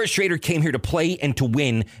 But Garrett Schrader came here to play and to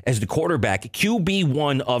win as the quarterback,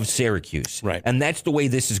 QB1 of Syracuse. Right. And that's the way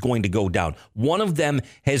this is going to go down. One of them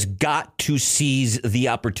has got to seize the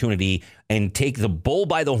opportunity and take the bull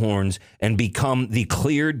by the horns and become the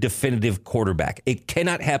clear, definitive quarterback. It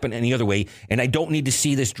cannot happen any other way, and I don't need to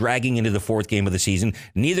see this dragging into the 4th game of the season.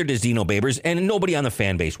 Neither does Dino Babers, and nobody on the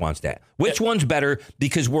fan base wants that. Which one's better?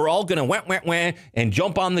 Because we're all going to wah and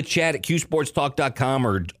jump on the chat at QSportsTalk.com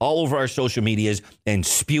or all over our social medias and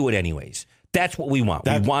spew it anyways. That's what we want.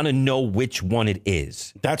 We want to know which one it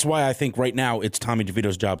is. That's why I think right now it's Tommy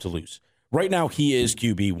DeVito's job to lose. Right now, he is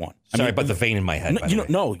QB1. Sorry about the vein in my head. You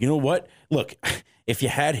know what? Look, if you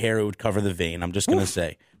had hair, it would cover the vein. I'm just going to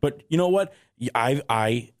say. But you know what?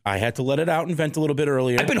 I had to let it out and vent a little bit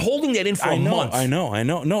earlier. I've been holding that in for a month. I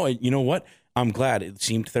know. No, you know what? I'm glad it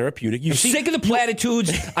seemed therapeutic. I'm sick of the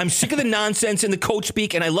platitudes. I'm sick of the nonsense and the coach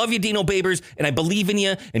speak. And I love you, Dino Babers, and I believe in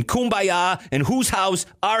you. And kumbaya. And whose house?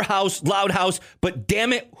 Our house. Loud house. But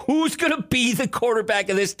damn it, who's going to be the quarterback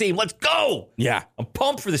of this team? Let's go. Yeah, I'm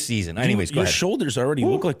pumped for the season. Anyways, go ahead. Your shoulders already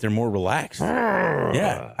look like they're more relaxed.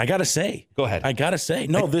 Yeah, I gotta say. Go ahead. I gotta say.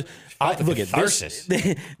 No, look at this.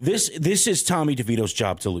 This is Tommy DeVito's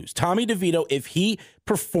job to lose. Tommy DeVito, if he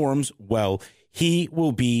performs well, he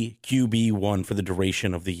will be QB1 for the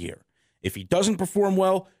duration of the year. If he doesn't perform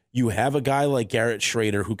well, you have a guy like Garrett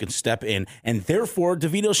Schrader who can step in, and therefore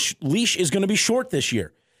DeVito's leash is going to be short this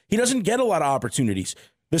year. He doesn't get a lot of opportunities.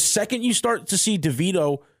 The second you start to see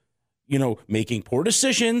DeVito, making poor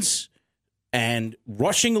decisions and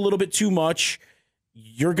rushing a little bit too much,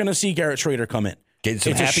 you're going to see Garrett Schrader come in. Get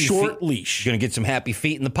some it's happy a short feet. leash. You're going to get some happy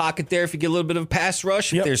feet in the pocket there if you get a little bit of a pass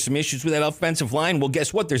rush. If there's some issues with that offensive line, well,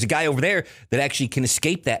 guess what? There's a guy over there that actually can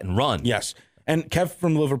escape that and run. Yes. And Kev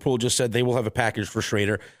from Liverpool just said they will have a package for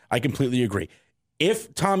Schrader. I completely agree.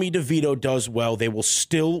 If Tommy DeVito does well, they will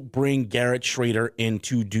still bring Garrett Schrader in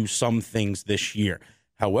to do some things this year.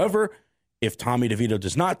 However, if Tommy DeVito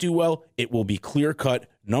does not do well, it will be clear-cut.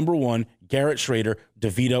 Number one, Garrett Schrader.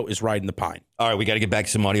 DeVito is riding the pine. All right, we got to get back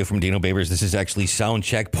to some audio from Dino Babers. This is actually sound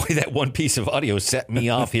check. Boy, that one piece of audio set me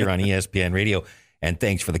off here on ESPN Radio. And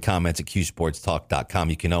thanks for the comments at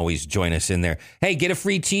QSportsTalk.com. You can always join us in there. Hey, get a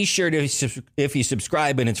free T-shirt if you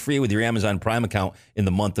subscribe, and it's free with your Amazon Prime account in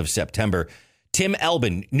the month of September. Tim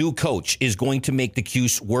Elbin, new coach, is going to make the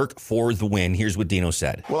Cuse work for the win. Here's what Dino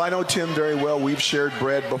said. Well, I know Tim very well. We've shared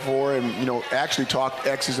bread before and, actually talked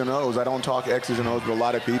X's and O's. I don't talk X's and O's with a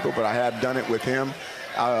lot of people, but I have done it with him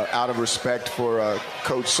out of respect for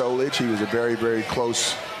Coach Solich. He was a very, very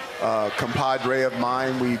close compadre of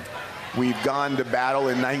mine. We've gone to battle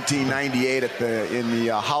in 1998 in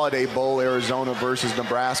the Holiday Bowl, Arizona versus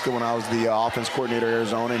Nebraska, when I was the offense coordinator at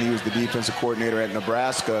Arizona and he was the defensive coordinator at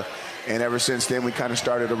Nebraska. And ever since then, we kind of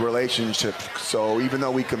started a relationship. So even though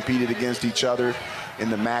we competed against each other in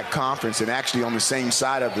the MAC conference and actually on the same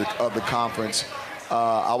side of the conference,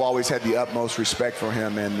 I've always had the utmost respect for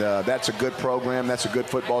him. And that's a good program. That's a good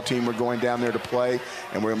football team we're going down there to play.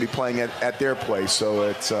 And we're going to be playing at their place. So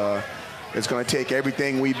it's going to take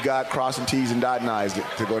everything we've got, crossing T's and dotting I's,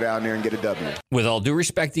 to go down there and get a W. With all due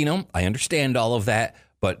respect, I understand all of that.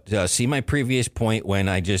 But see my previous point when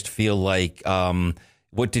I just feel like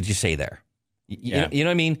what did you say there? You know what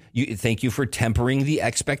I mean? Thank you for tempering the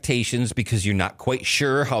expectations because you're not quite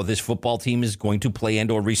sure how this football team is going to play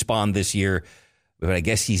and or respond this year. But I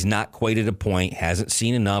guess he's not quite at a point, hasn't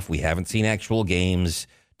seen enough. We haven't seen actual games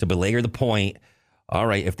to belabor the point. All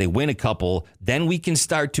right, if they win a couple, then we can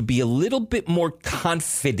start to be a little bit more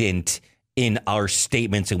confident in our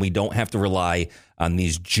statements and we don't have to rely on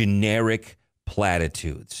these generic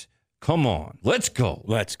platitudes. Come on, let's go.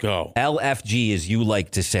 Let's go. LFG, as you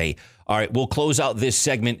like to say. All right, we'll close out this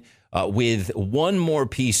segment with one more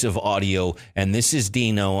piece of audio, and this is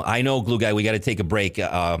Dino. I know, Glue Guy, we got to take a break. You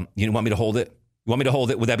want me to hold it? You want me to hold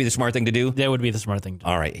it? Would that be the smart thing to do? That would be the smart thing to do.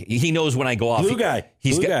 All right. He knows when I go off. Glue Guy.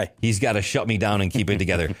 He's got to shut me down and keep it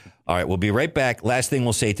together. All right, we'll be right back. Last thing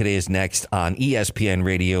we'll say today is next on ESPN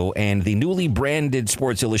Radio and the newly branded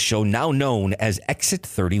Sports Illustrated show now known as Exit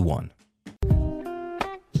 31.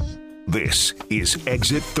 This is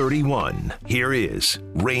Exit 31. Here is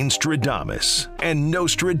Rain Stradamus and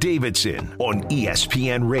Nostra Davidson on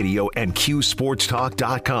ESPN Radio and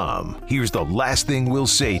QSportsTalk.com. Here's the last thing we'll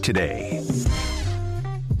say today.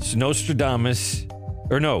 It's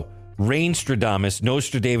Rain Stradamus,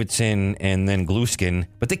 Nostra Davidson, and then Gluskin.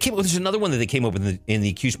 But there's another one that they came up with in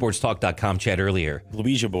the QSportsTalk.com chat earlier.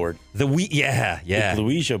 Luigia board. The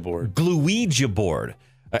Luigia board. Gluigia board.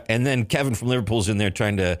 And then Kevin from Liverpool's in there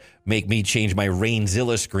trying to make me change my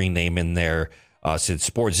Rainzilla screen name in there. Since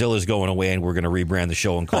Sportzilla's going away and we're going to rebrand the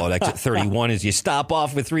show and call it Exit 31 as you stop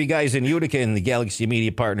off with three guys in Utica in the Galaxy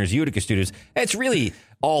Media Partners Utica Studios. That's really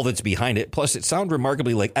all that's behind it. Plus, it sounds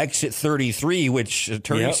remarkably like Exit 33, which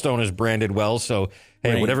Turning Stone is branded well. So,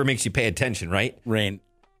 hey, Rain. Whatever makes you pay attention, right? Rain,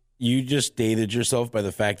 you just dated yourself by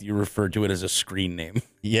the fact that you referred to it as a screen name.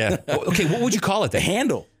 Yeah. Okay, what would you call it then? The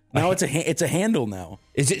handle. Now it's a handle now.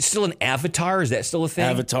 Is it still an avatar? Is that still a thing?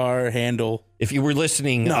 Avatar, handle. If you were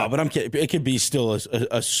listening... No, but I'm kidding. It could be still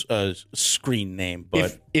a screen name.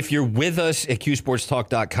 But if you're with us at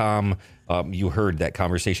QSportsTalk.com, you heard that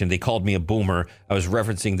conversation. They called me a boomer. I was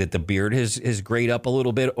referencing that the beard has grayed up a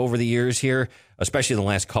little bit over the years here, especially the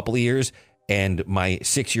last couple of years. And my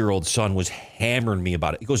 6-year-old son was hammering me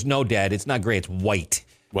about it. He goes, "No, Dad, it's not gray. It's white."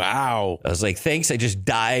 Wow. I was like, thanks. I just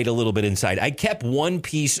died a little bit inside. I kept one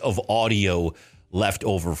piece of audio left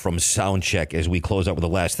over from Soundcheck as we close out with the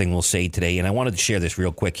last thing we'll say today. And I wanted to share this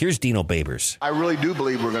real quick. Here's Dino Babers. I really do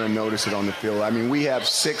believe we're going to notice it on the field. I mean, we have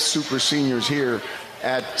 6 super seniors here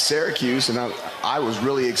at Syracuse, and I was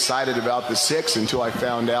really excited about the 6 until I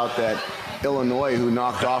found out that Illinois, who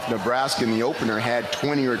knocked off Nebraska in the opener, had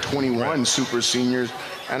 20 or 21 super seniors.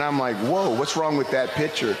 And I'm like, whoa, what's wrong with that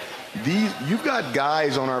picture? You've got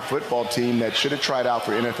guys on our football team that should have tried out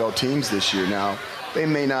for NFL teams this year. Now, they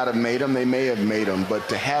may not have made them. They may have made them. But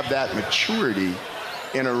to have that maturity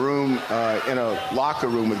in a room, in a locker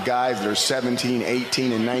room with guys that are 17,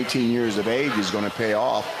 18, and 19 years of age is going to pay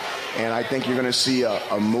off. And I think you're going to see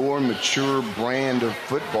a more mature brand of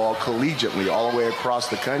football collegiately all the way across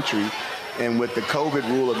the country. And with the COVID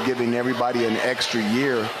rule of giving everybody an extra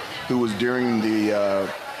year who was during the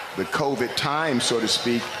COVID time, so to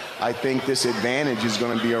speak, I think this advantage is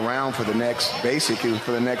going to be around for the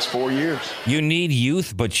next 4 years. You need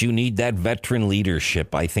youth, but you need that veteran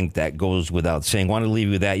leadership. I think that goes without saying. Want to leave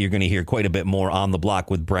you with that. You're going to hear quite a bit more on the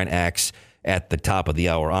block with Brent Axe at the top of the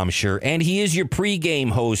hour, I'm sure. And he is your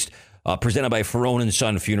pregame host, presented by Ferone &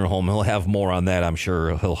 Son Funeral Home. He'll have more on that, I'm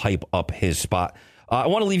sure. He'll hype up his spot. I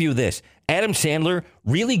want to leave you with this. Adam Sandler,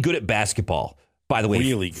 really good at basketball, by the way,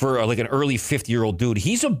 really? For like an early 50-year-old dude.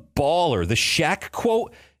 He's a baller. The Shaq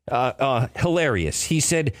quote, hilarious. He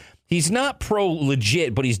said, he's not pro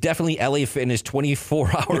legit, but he's definitely LA Fitness,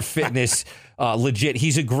 24-hour fitness legit.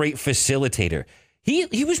 He's a great facilitator.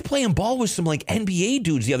 He was playing ball with some like NBA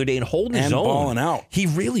dudes the other day and holding his own. Balling out. He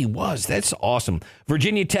really was. That's awesome.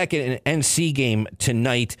 Virginia Tech and an NC game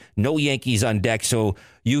tonight. No Yankees on deck, so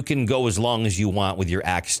you can go as long as you want with your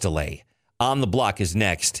axe delay. On the Block is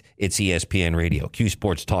next. It's ESPN Radio.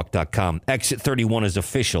 QSportsTalk.com. Exit 31 is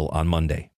official on Monday.